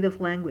a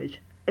native language.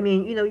 I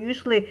mean,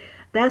 usually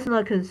that's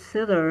not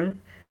considered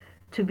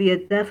to be a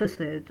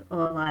deficit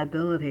or a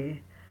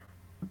liability,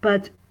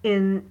 but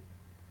in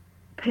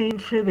paying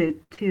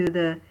tribute to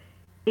the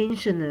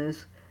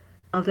ancientness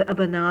of the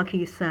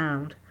Abenaki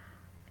sound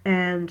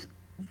and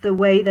the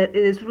way that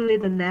it is really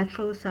the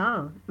natural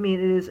sound. I mean,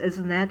 it is as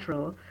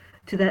natural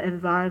to that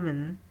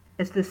environment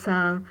as the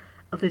sound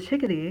of the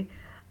chickadee.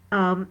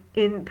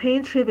 In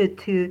paying tribute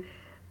to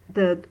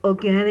the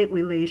organic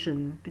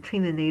relation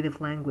between the native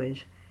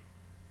language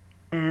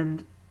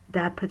and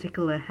that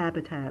particular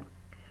habitat,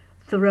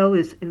 Thoreau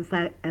is in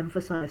fact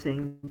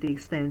emphasizing the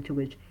extent to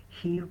which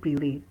he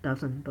really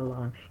doesn't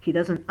belong. He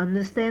doesn't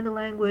understand the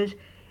language.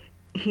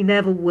 He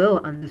never will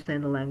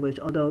understand the language,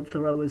 although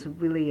Thoreau is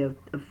really a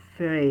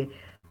very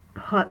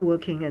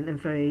hardworking and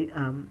very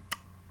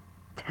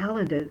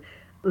talented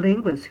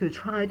linguist who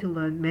tried to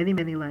learn many,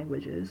 many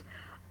languages.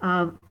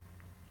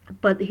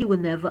 But he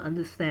would never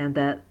understand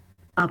that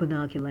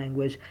Abenaki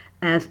language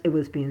as it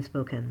was being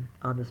spoken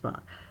on the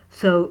spot.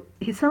 So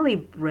he's suddenly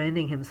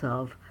branding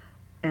himself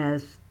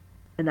as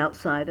an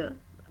outsider,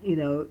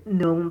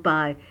 known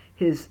by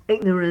his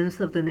ignorance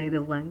of the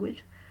native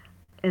language,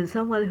 and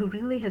someone who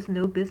really has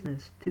no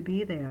business to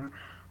be there.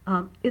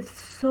 It's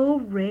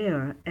so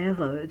rare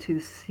ever to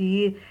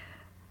see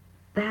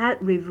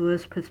that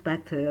reverse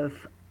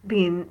perspective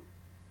being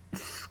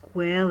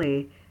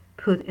squarely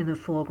put in the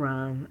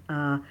foreground.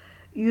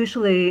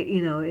 Usually,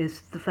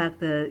 it's the fact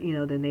that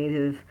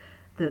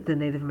the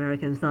Native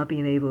Americans not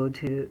being able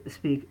to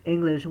speak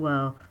English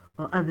well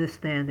or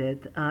understand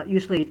it.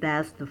 Usually,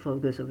 that's the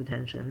focus of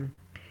attention.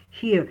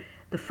 Here,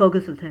 the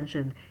focus of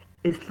attention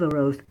is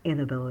Thoreau's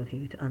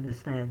inability to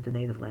understand the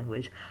native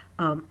language.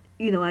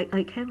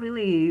 I can't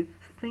really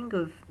think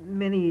of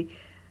many.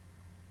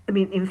 I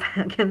mean, in fact,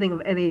 I can't think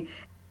of any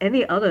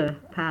other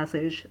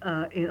passage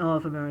in all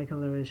of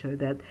American literature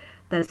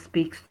that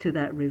speaks to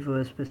that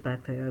reverse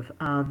perspective.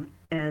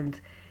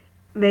 And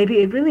maybe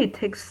it really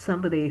takes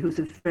somebody who's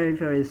a very,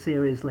 very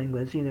serious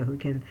linguist,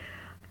 who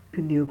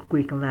knew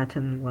Greek and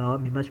Latin well, I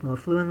mean, much more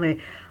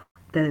fluently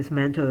than his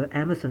mentor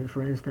Emerson,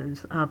 for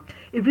instance.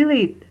 It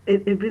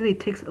really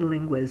takes a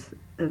linguist,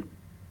 a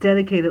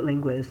dedicated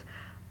linguist,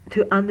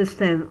 to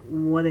understand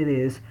what it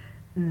is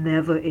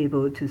never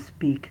able to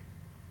speak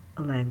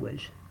a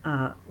language,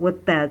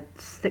 what that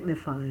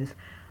signifies,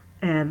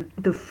 and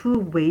the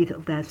full weight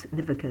of that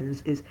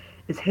significance is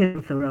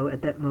hitting Thoreau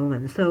at that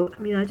moment. So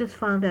I mean, I just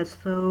found that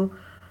so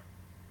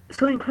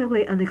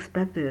incredibly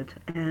unexpected,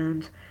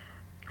 and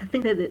I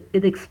think that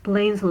it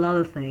explains a lot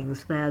of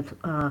things that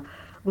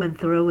when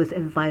Thoreau was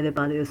invited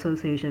by the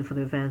Association for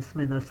the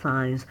Advancement of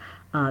Science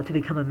to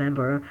become a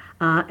member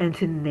and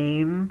to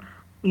name,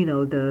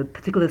 the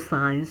particular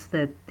science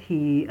that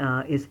he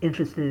is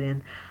interested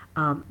in,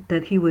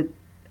 that he would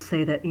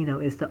say that,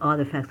 is the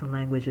artifacts and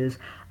languages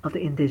of the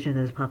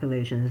indigenous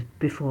populations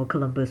before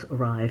Columbus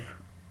arrived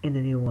in the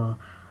New World.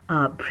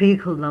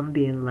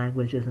 Pre-Columbian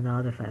languages and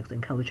artifacts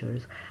and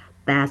cultures,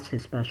 that's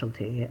his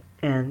specialty.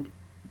 And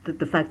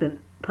the fact that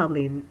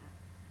probably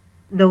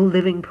no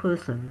living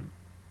person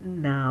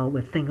now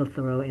would think of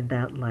Thoreau in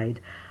that light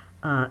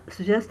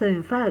suggests that,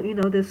 in fact,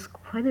 there's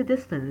quite a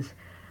distance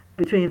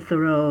between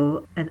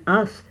Thoreau and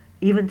us,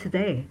 even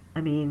today.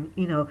 I mean,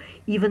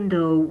 even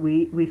though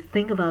we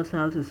think of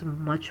ourselves as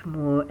much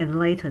more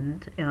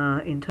enlightened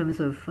in terms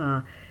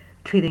of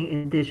treating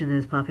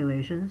indigenous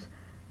populations,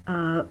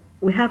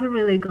 we haven't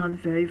really gone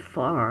very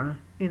far,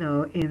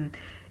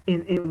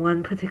 in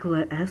one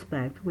particular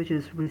aspect, which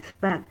is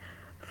respect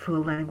for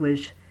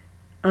language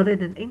other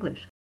than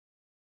English.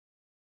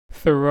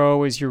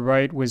 Thoreau, as you're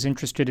right, was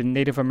interested in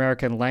Native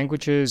American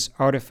languages,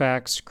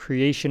 artifacts,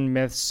 creation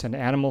myths, and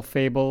animal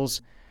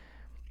fables.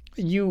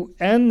 You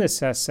end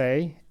this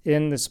essay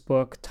in this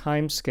book,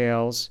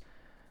 Timescales,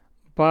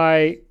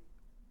 by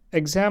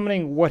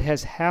examining what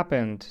has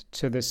happened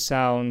to the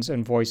sounds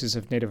and voices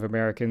of Native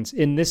Americans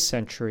in this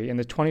century, in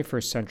the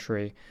 21st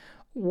century.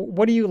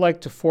 What do you like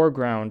to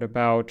foreground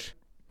about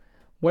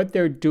what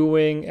they're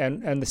doing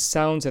and the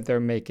sounds that they're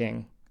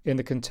making in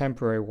the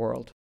contemporary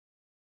world?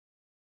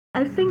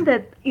 I think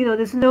that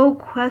there's no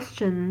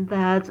question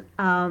that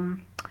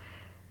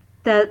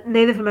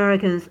Native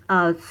Americans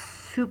are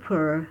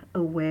super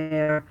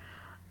aware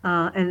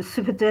and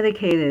super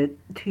dedicated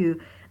to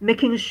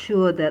making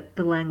sure that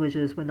the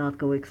languages will not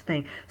go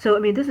extinct. So, I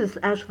mean, this is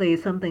actually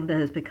something that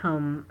has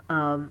become.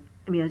 I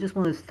just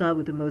want to start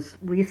with the most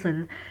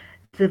recent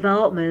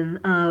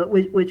development,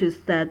 which is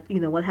that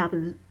what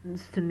happens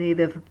to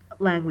native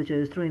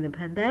languages during the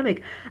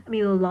pandemic. I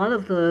mean, a lot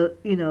of the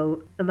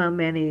among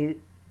many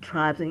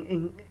tribes,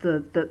 in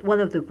one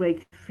of the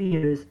great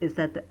fears is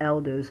that the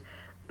elders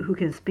who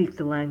can speak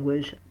the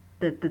language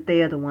that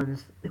they are the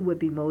ones who would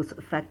be most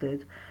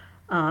affected.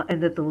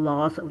 And that the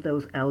loss of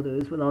those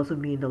elders would also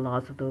mean the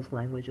loss of those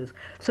languages.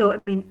 So I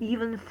mean,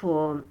 even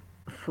for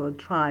a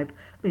tribe,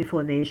 I mean,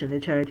 for a nation, a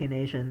Cherokee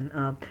nation,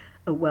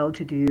 a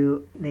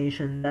well-to-do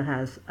nation that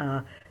has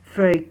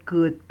very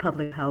good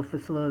public health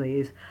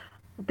facilities,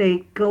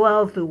 they go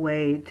out of the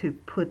way to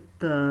put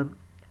the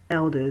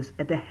elders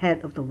at the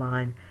head of the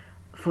line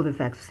for the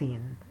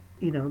vaccine.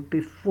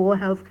 Before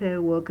healthcare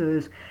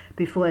workers,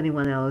 before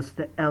anyone else,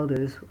 the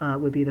elders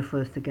would be the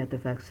first to get the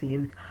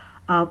vaccine.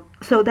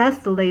 So that's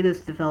the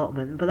latest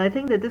development. But I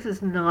think that this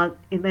is not,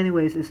 in many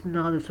ways, it's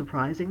not a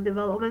surprising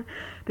development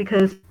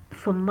because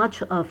for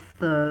much of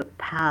the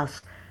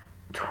past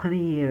 20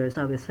 years,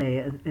 I would say,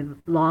 and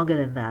longer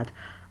than that,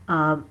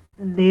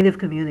 Native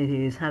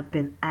communities have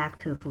been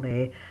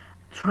actively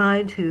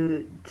trying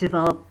to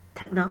develop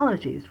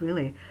technologies,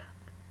 really,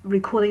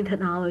 recording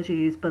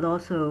technologies, but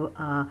also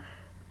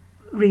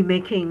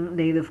remaking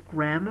native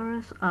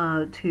grammars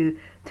to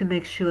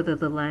make sure that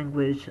the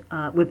language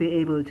would be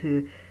able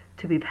to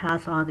be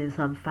passed on in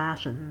some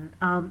fashion.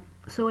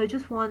 So I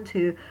just want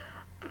to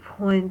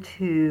point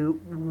to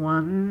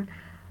one,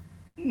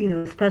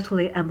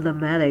 especially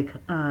emblematic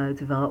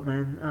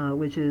development,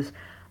 which is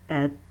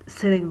at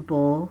Sitting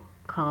Bull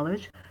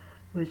College,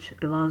 which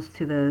belongs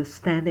to the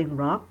Standing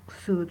Rock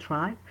Sioux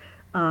tribe.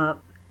 Uh,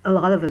 a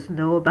lot of us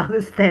know about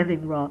the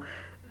Standing Rock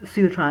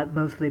Sioux tribe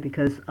mostly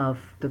because of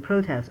the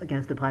protests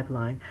against the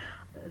pipeline,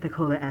 the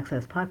coal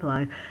access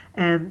pipeline,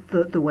 and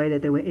the way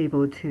that they were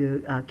able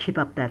to keep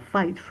up that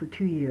fight for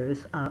 2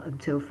 years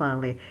until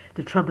finally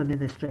the Trump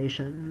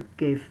administration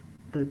gave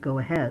the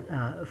go-ahead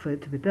for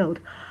it to be built.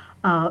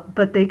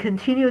 But they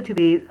continue to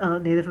be,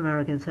 Native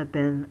Americans have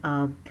been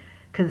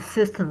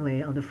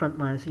consistently on the front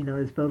lines,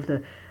 as both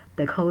the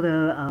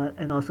Dakota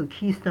and also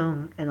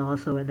Keystone and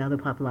also another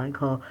pipeline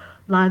called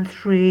Line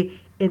 3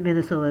 in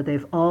Minnesota.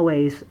 They've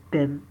always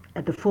been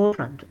at the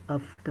forefront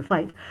of the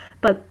fight.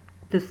 But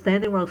the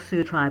Standing Rock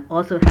Sioux tribe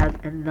also has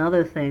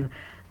another thing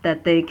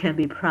that they can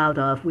be proud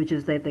of, which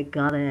is that they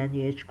got an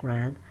NEH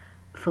grant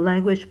for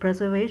language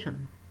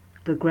preservation.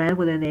 The grant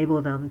would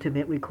enable them to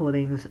make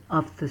recordings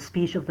of the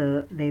speech of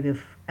the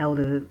native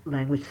elder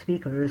language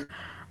speakers.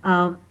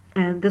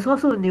 And there's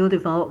also a new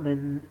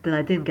development that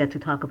I didn't get to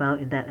talk about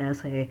in that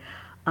essay,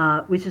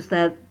 which is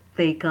that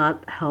they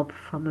got help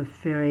from a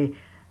very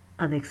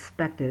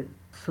unexpected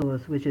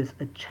source, which is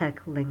a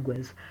Czech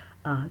linguist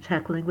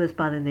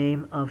by the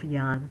name of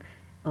Jan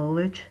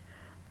Olic,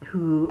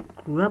 who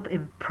grew up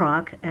in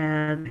Prague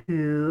and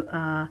who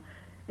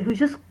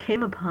just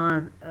came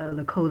upon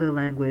Lakota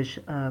language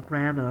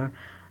grammar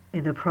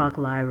in the Prague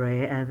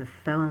library and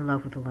fell in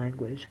love with the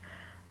language.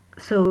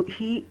 So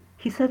he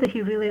said that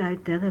he really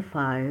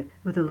identified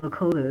with the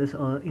Lakotas,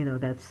 or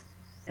that's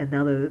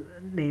another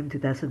name to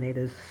designate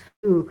as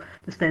Sioux,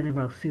 the Standing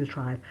Rock Sioux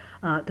tribe.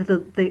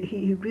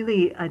 He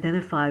really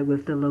identified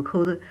with the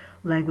Lakota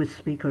language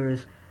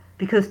speakers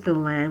because the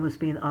land was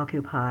being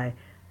occupied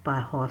by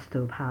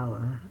hostile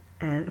power.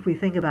 And if we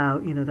think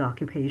about the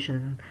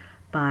occupation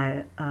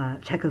by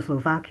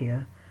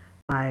Czechoslovakia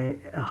by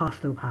a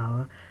hostile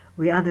power,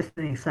 we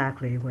understand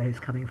exactly where he's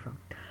coming from.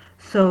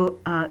 So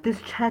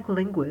this Czech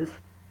linguist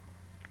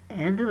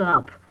ended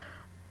up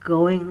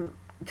going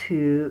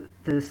to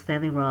the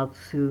Standing Rock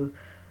Sioux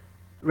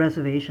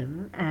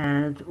reservation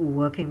and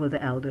working with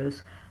the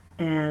elders,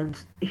 and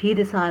he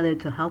decided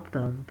to help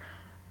them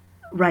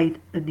write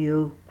a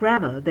new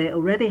grammar. There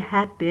already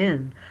had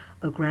been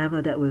a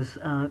grammar that was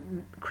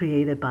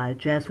created by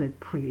Jesuit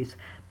priests,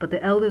 but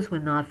the elders were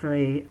not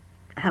very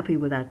happy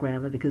with that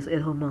grammar because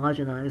it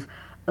homogenized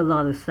a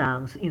lot of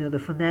sounds. The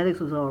phonetics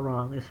was all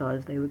wrong as far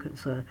as they were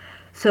concerned.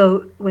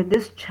 So when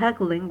this Czech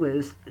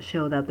linguist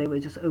showed up, they were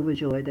just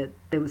overjoyed that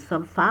there was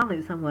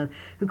finally someone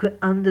who could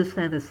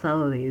understand the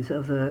subtleties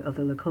of the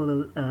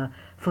Lakota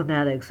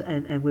phonetics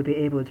and would be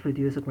able to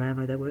produce a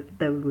grammar that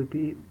would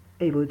be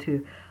able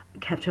to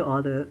capture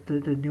all the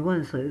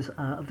nuances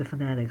of the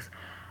phonetics.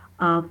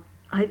 I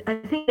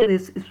think that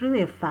it's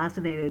really a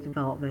fascinating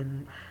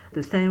development.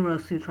 The Standing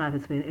Rock Sioux tribe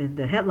has been in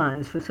the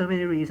headlines for so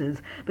many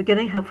reasons, but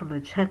getting help from a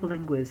Czech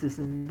linguist is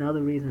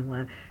another reason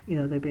why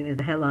they've been in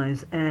the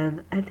headlines.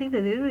 And I think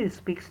that it really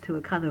speaks to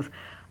a kind of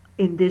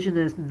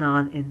indigenous,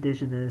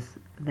 non-indigenous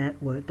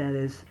network that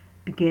is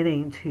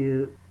beginning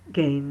to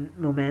gain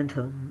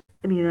momentum.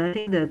 I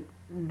think that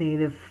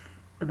Native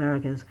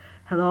Americans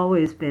have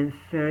always been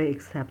very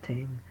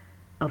accepting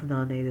of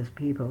non-native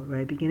people,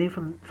 right? Beginning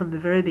from the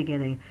very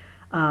beginning,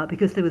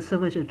 because there was so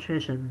much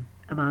attrition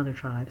among the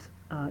tribes.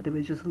 They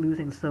were just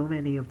losing so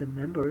many of the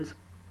members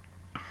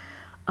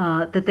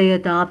that they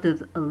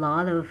adopted a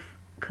lot of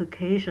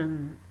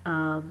Caucasian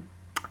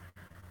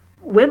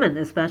women,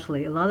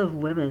 especially. A lot of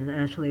women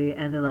actually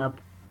ended up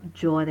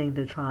joining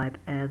the tribe,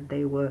 and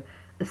they were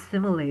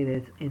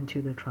assimilated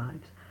into the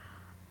tribes.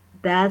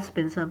 That's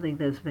been something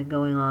that's been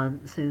going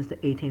on since the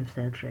 18th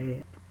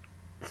century.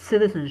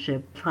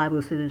 Citizenship,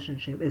 tribal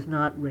citizenship, is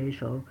not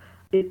racial.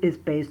 It is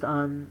based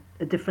on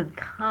a different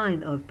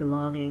kind of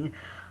belonging.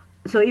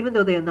 So even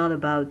though they are not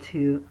about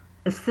to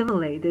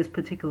assimilate this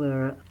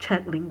particular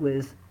Czech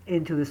linguist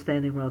into the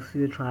Standing Rock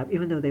Sioux tribe,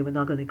 even though they were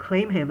not going to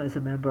claim him as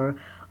a member,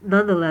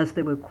 nonetheless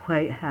they were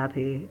quite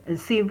happy and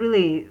seemed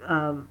really,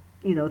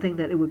 think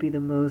that it would be the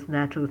most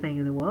natural thing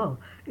in the world,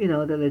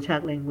 that the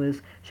Czech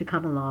linguist should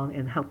come along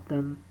and help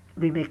them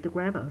remake the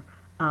grammar.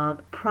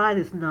 Pride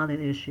is not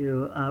an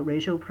issue.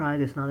 Racial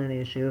pride is not an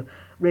issue.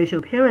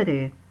 Racial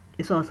purity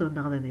is also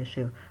not an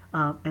issue.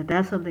 And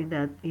that's something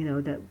that,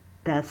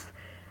 that's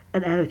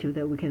an attitude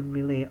that we can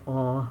really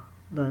all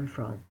learn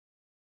from.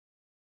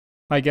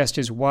 My guest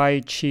is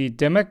Wai-Chi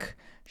Dimick.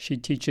 She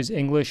teaches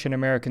English and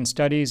American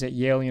Studies at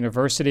Yale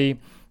University.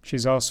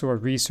 She's also a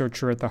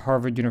researcher at the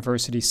Harvard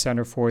University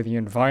Center for the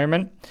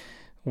Environment.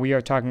 We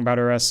are talking about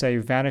her essay,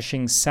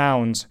 Vanishing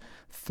Sounds,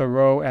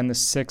 Thoreau and the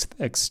Sixth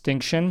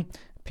Extinction,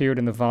 appeared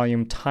in the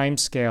volume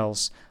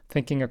Timescales,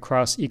 Thinking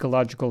Across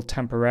Ecological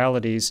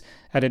Temporalities,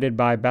 edited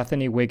by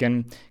Bethany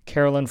Wiggin,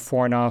 Carolyn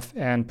Fornoff,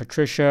 and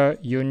Patricia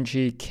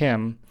Yunji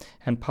Kim,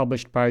 and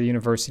published by the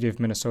University of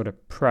Minnesota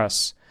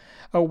Press.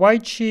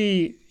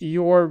 Wai-Chi,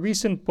 your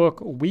recent book,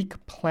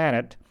 Weak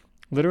Planet,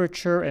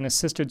 Literature and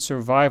Assisted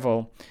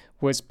Survival,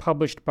 was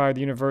published by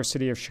the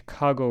University of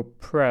Chicago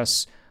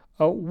Press.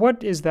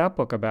 What is that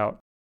book about?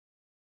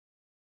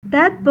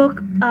 That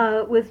book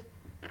was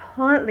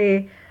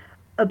partly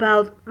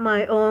about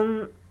my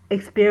own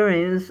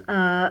experience.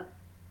 So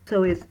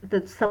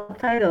the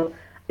subtitle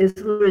is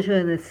Literature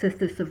and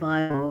Assisted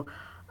Survival.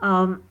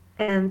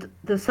 And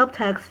the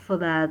subtext for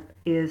that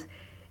is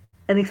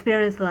an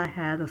experience that I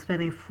had of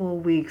spending 4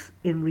 weeks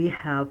in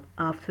rehab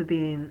after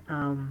being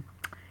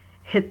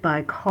hit by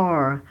a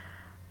car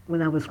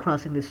when I was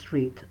crossing the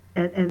street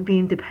and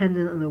being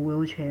dependent on a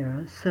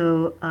wheelchair.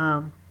 So,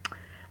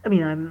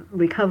 I'm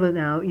recovered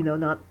now,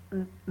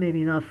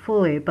 maybe not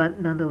fully,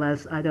 but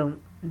nonetheless, I don't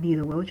need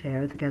a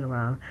wheelchair to get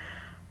around.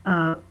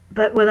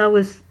 But when I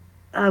was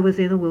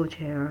in a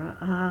wheelchair,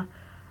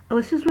 I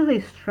was just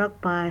really struck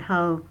by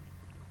how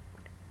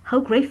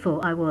grateful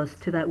I was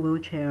to that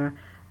wheelchair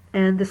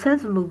and the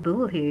sense of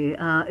mobility.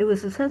 It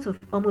was a sense of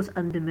almost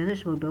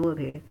undiminished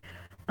mobility.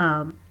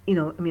 I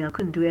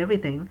couldn't do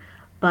everything,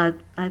 but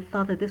I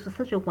thought that this was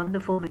such a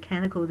wonderful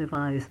mechanical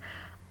device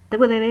that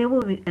would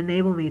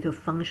enable me to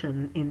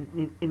function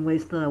in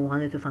ways that I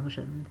wanted to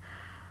function.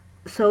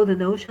 So the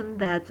notion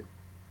that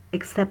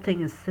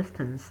accepting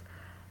assistance,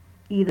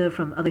 either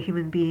from other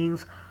human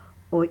beings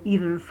or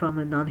even from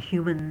a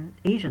non-human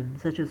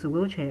agent, such as a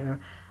wheelchair,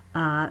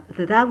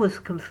 that was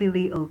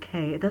completely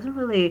okay. It doesn't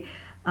really,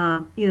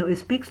 it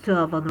speaks to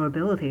our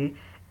vulnerability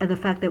and the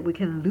fact that we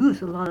can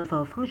lose a lot of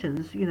our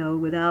functions,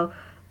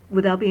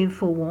 without being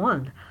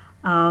forewarned.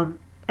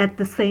 At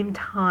the same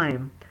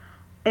time,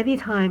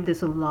 anytime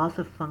there's a loss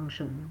of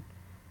function,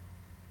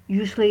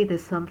 usually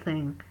there's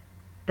something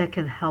that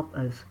can help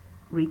us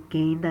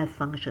regain that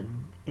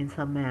function in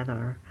some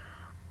manner.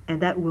 And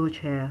that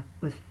wheelchair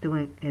was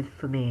doing it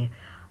for me.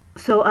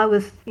 So I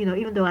was,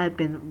 even though I had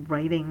been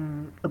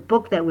writing a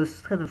book that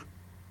was kind of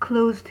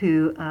close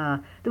to,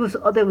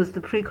 there was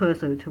the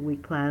precursor to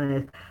Weak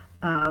Planet.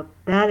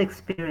 That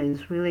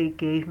experience really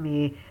gave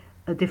me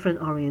a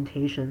different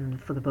orientation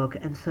for the book,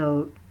 and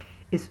so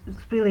it's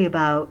really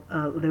about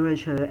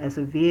literature as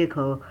a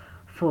vehicle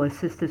for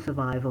assisted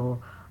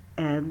survival.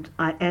 And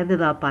I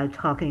ended up by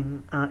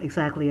talking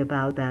exactly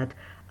about that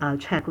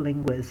Czech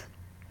linguist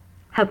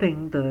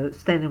helping the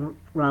Standing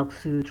Rock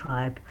Sioux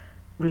tribe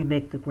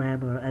remake the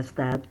grammar as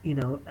that,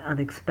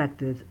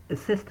 unexpected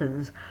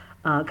assistance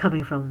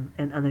coming from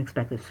an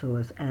unexpected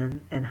source,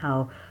 and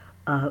how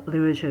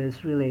literature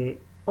is really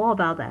all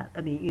about that.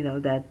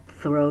 That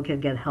Thoreau can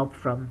get help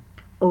from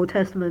Old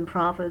Testament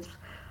prophets,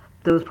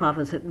 those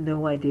prophets had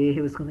no idea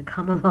he was going to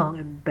come along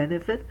and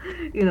benefit,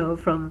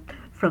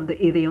 from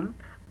the idiom.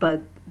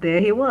 But there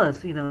he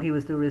was, he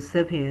was the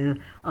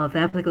recipient of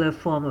that particular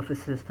form of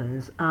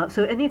assistance.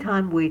 So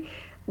anytime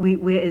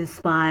we're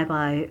inspired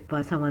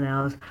by someone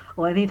else,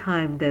 or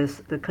anytime there's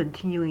the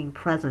continuing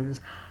presence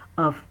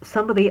of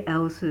somebody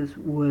else's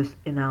words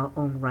in our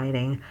own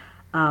writing,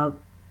 uh,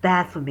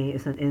 that for me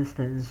is an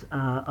instance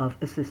of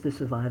assisted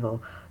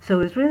survival. So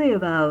it's really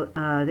about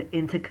the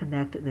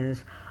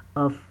interconnectedness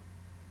of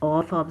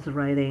all forms of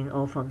writing,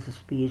 all forms of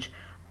speech,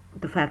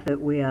 the fact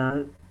that we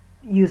are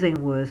using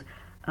words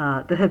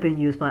that have been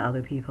used by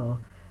other people,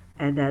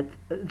 and that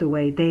the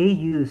way they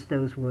use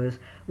those words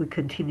will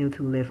continue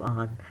to live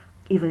on,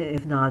 even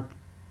if not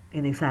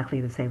in exactly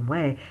the same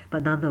way,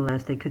 but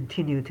nonetheless they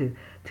continue to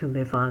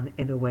live on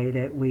in a way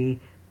that we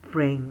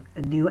bring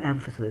a new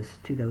emphasis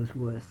to those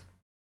words.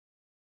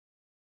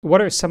 What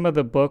are some of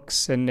the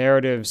books and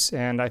narratives,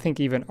 and I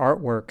think even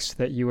artworks,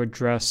 that you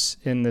address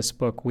in this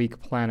book,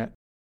 Weak Planet?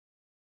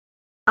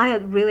 I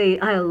had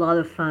a lot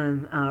of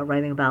fun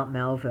writing about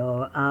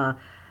Melville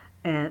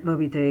and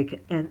Moby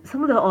Dick, and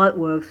some of the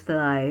artworks that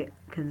I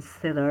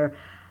consider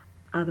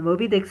the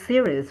Moby Dick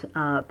series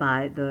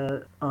by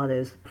the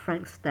artist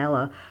Frank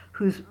Stella,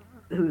 who's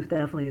who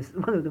definitely is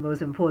one of the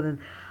most important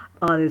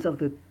artists of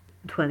the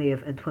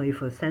 20th and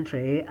 21st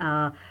century,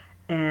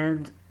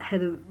 and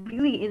had a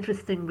really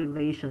interesting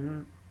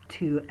relation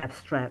to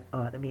abstract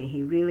art. I mean,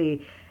 he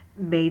really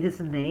made his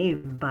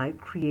name by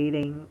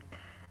creating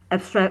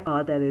abstract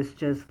art that is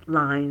just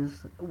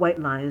lines, white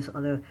lines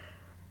on a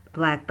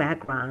black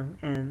background,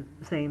 and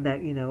saying that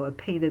a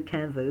painted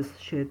canvas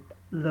should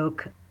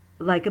look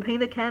like a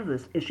painted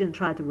canvas. It shouldn't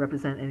try to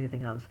represent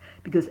anything else,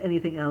 because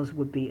anything else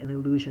would be an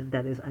illusion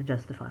that is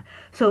unjustified.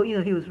 So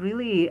he was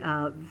really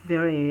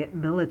very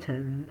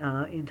militant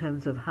in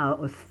terms of how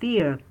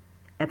austere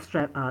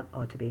abstract art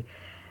ought to be.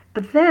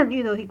 But then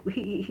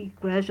he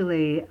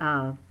gradually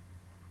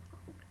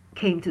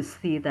came to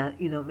see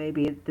that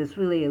maybe there's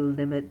really a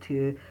limit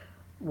to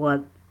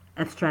what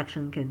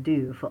abstraction can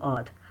do for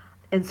art.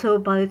 And so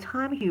by the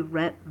time he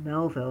read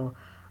Melville,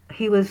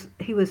 he was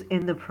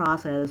in the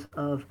process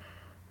of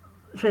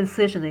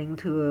transitioning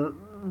to a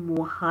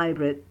more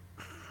hybrid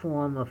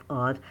form of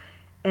art.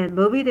 And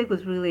Moby Dick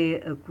was really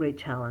a great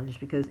challenge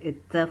because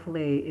it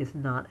definitely is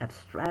not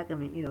abstract. I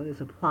mean,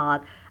 there's a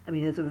plot. I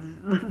mean, it's a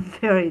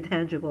very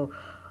tangible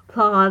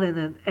plot and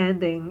an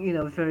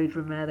ending, very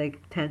dramatic,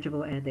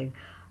 tangible ending.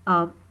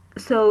 Um,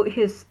 so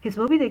his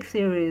Moby Dick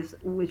series,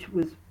 which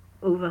was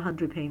over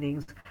 100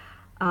 paintings,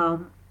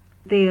 um,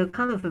 they are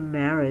kind of a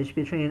marriage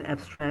between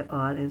abstract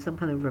art and some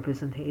kind of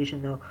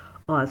representational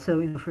art.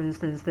 So, for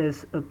instance,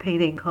 there's a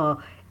painting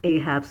called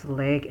Ahab's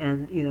Leg,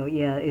 and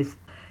yeah,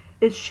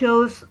 it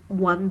shows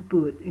one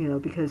boot,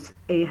 because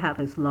Ahab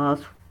has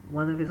lost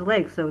one of his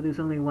legs, so there's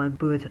only one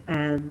boot,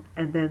 and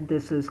then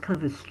there's this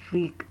kind of a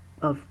streak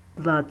of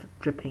blood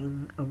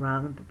dripping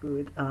around the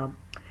boot,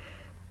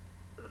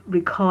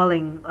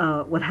 recalling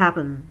what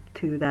happened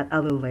to that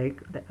other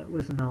leg that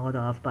was gnawed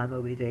off by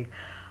Moby Dick.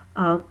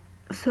 Um,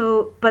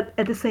 but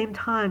at the same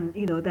time,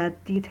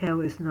 that detail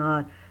is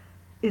not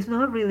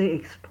really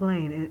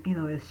explained.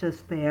 It's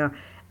just there,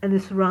 and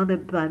it's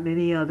surrounded by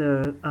many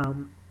other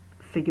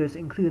figures,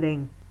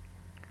 including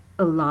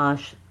a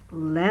large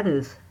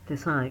lattice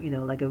design,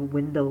 like a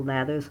window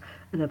lattice,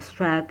 an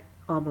abstract,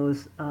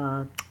 almost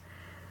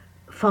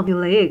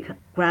formulaic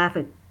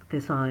graphic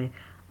design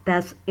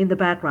that's in the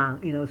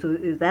background. So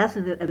that's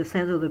at the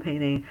center of the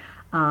painting,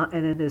 and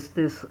then there's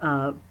this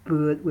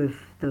bird with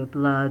the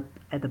blood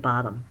at the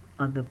bottom,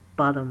 on the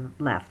bottom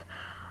left.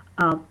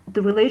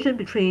 The relation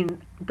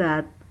between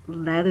that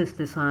lattice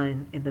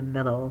design in the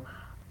middle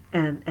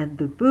and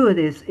the bird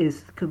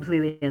is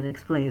completely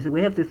unexplained. So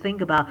we have to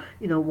think about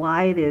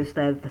why it is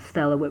that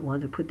Stella would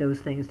want to put those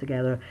things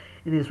together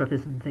in his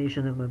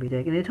representation of Moby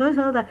Dick. And it turns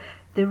out that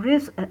there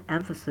is an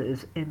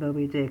emphasis in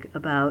Moby Dick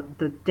about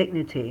the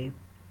dignity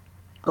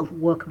of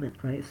workmen,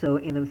 right? So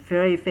in a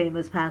very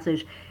famous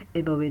passage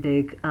in Moby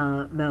Dick,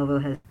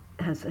 Melville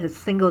has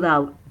singled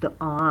out the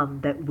arm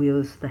that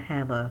wields the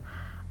hammer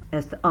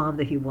as the arm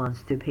that he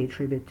wants to pay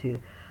tribute to.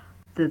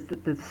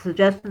 The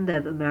suggestion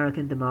that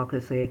American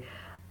democracy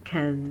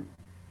can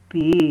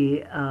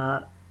be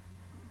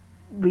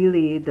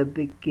really the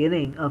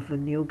beginning of a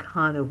new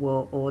kind of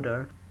world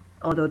order,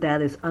 although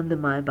that is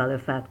undermined by the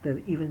fact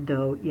that even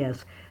though,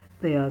 yes,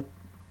 there are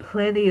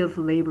plenty of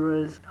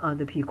laborers on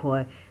the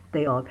Pequot,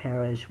 they all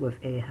perish with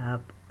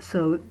Ahab.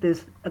 So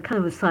there's a kind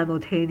of a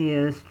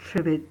simultaneous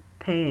tribute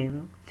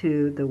paying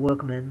to the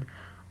workmen,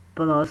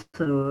 but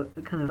also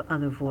a kind of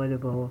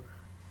unavoidable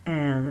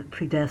and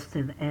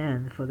predestined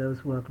end for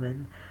those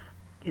workmen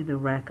in the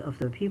wreck of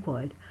the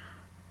Pequod.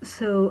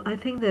 So I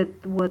think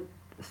that what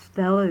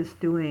Stella is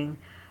doing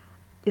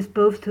is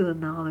both to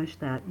acknowledge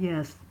that,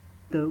 yes,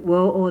 the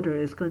world order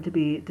is going to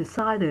be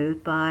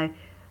decided by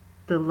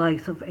the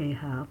likes of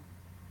Ahab,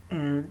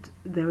 and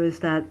there is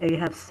that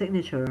Ahab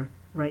signature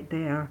right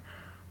there.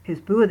 His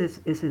boot is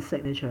his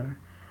signature.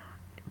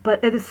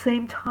 But at the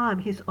same time,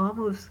 he's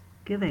almost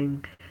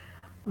giving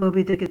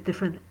Moby Dick a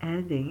different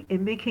ending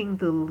in making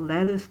the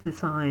letters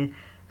design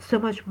so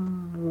much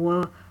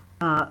more,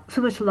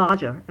 so much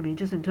larger. I mean,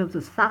 just in terms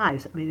of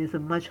size, I mean, it's a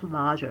much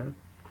larger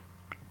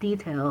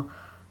detail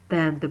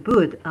than the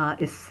boot.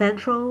 Is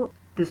central.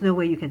 There's no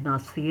way you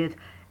cannot see it.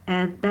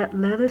 And that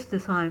letters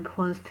design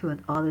points to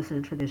an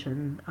artisan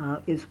tradition,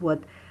 is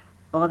what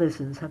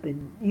artisans have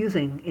been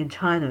using in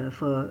China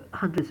for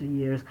hundreds of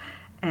years.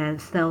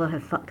 And Stella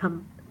has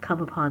come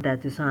upon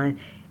that design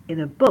in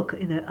a book,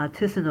 in an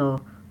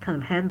artisanal kind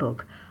of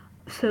handbook.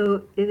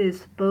 So it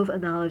is both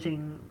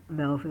acknowledging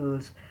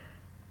Melville's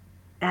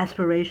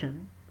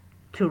aspiration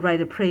to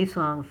write a praise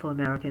song for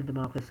American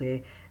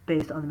democracy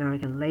based on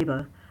American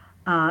labor,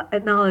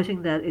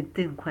 acknowledging that it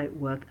didn't quite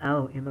work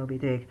out in Moby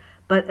Dick,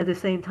 but at the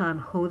same time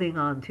holding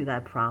on to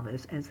that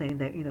promise and saying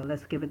that,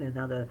 let's give it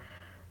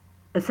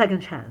a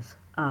second chance,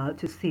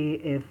 to see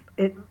if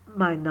it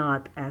might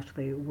not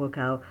actually work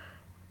out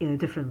in a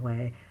different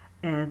way.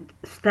 And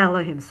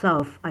Stella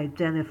himself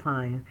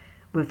identifying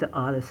with the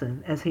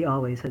artisan as he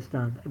always has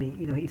done. I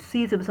mean, he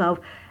sees himself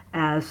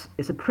as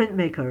a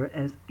printmaker,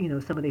 as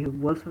somebody who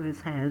works with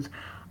his hands,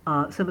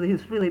 somebody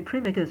who's really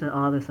printmaker is an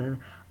artisan.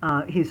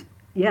 He's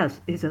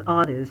an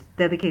artist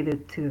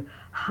dedicated to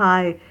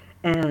high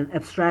and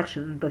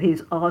abstraction, but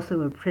he's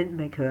also a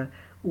printmaker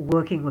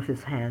working with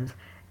his hands.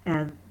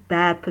 And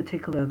that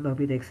particular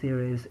Moby Dick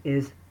series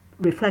is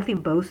reflecting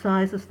both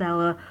sides of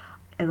Stella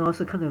and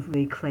also kind of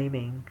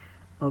reclaiming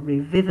or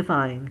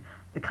revivifying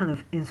the kind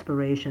of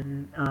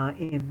inspiration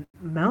in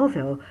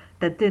Melville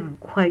that didn't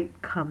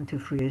quite come to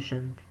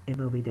fruition in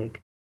Moby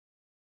Dick.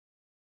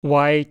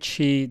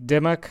 Y.Chi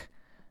Dimmock,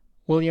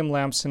 William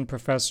Lamson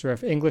Professor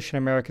of English and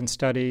American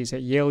Studies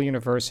at Yale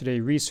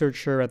University,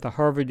 researcher at the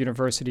Harvard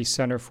University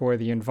Center for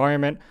the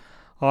Environment,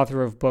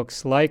 author of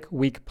books like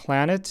Weak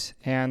Planet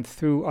and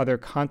Through Other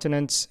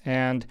Continents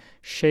and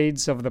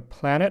Shades of the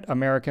Planet,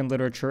 American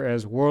Literature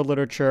as World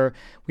Literature.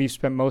 We've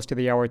spent most of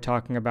the hour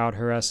talking about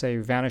her essay,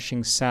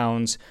 Vanishing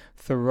Sounds,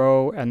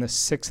 Thoreau and the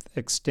Sixth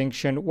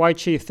Extinction.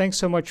 Y.Chi, thanks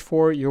so much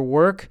for your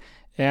work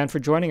and for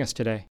joining us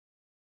today.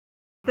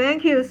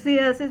 Thank you,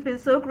 CS. It's been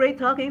so great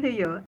talking to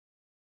you.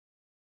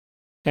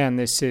 And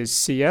this is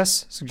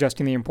CS,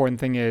 suggesting the important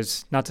thing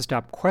is not to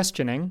stop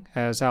questioning,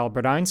 as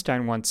Albert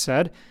Einstein once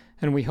said,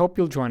 and we hope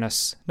you'll join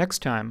us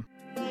next time.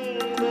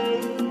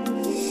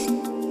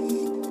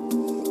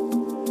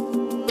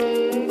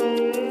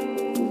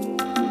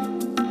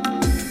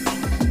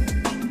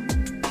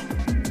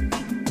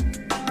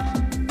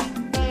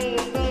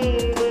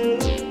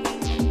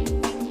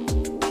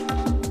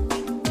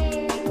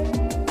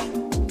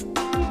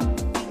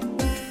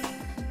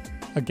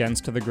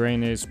 Against the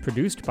Grain is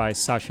produced by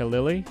Sasha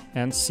Lilly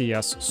and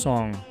C.S.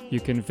 Song. You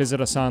can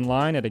visit us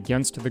online at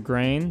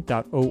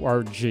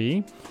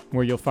againstthegrain.org,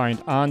 where you'll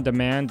find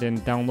on-demand and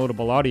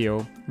downloadable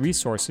audio,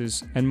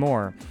 resources, and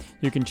more.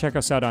 You can check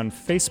us out on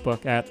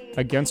Facebook at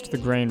Against the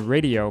Grain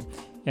Radio,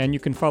 and you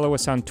can follow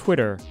us on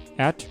Twitter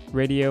at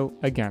Radio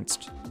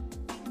Against.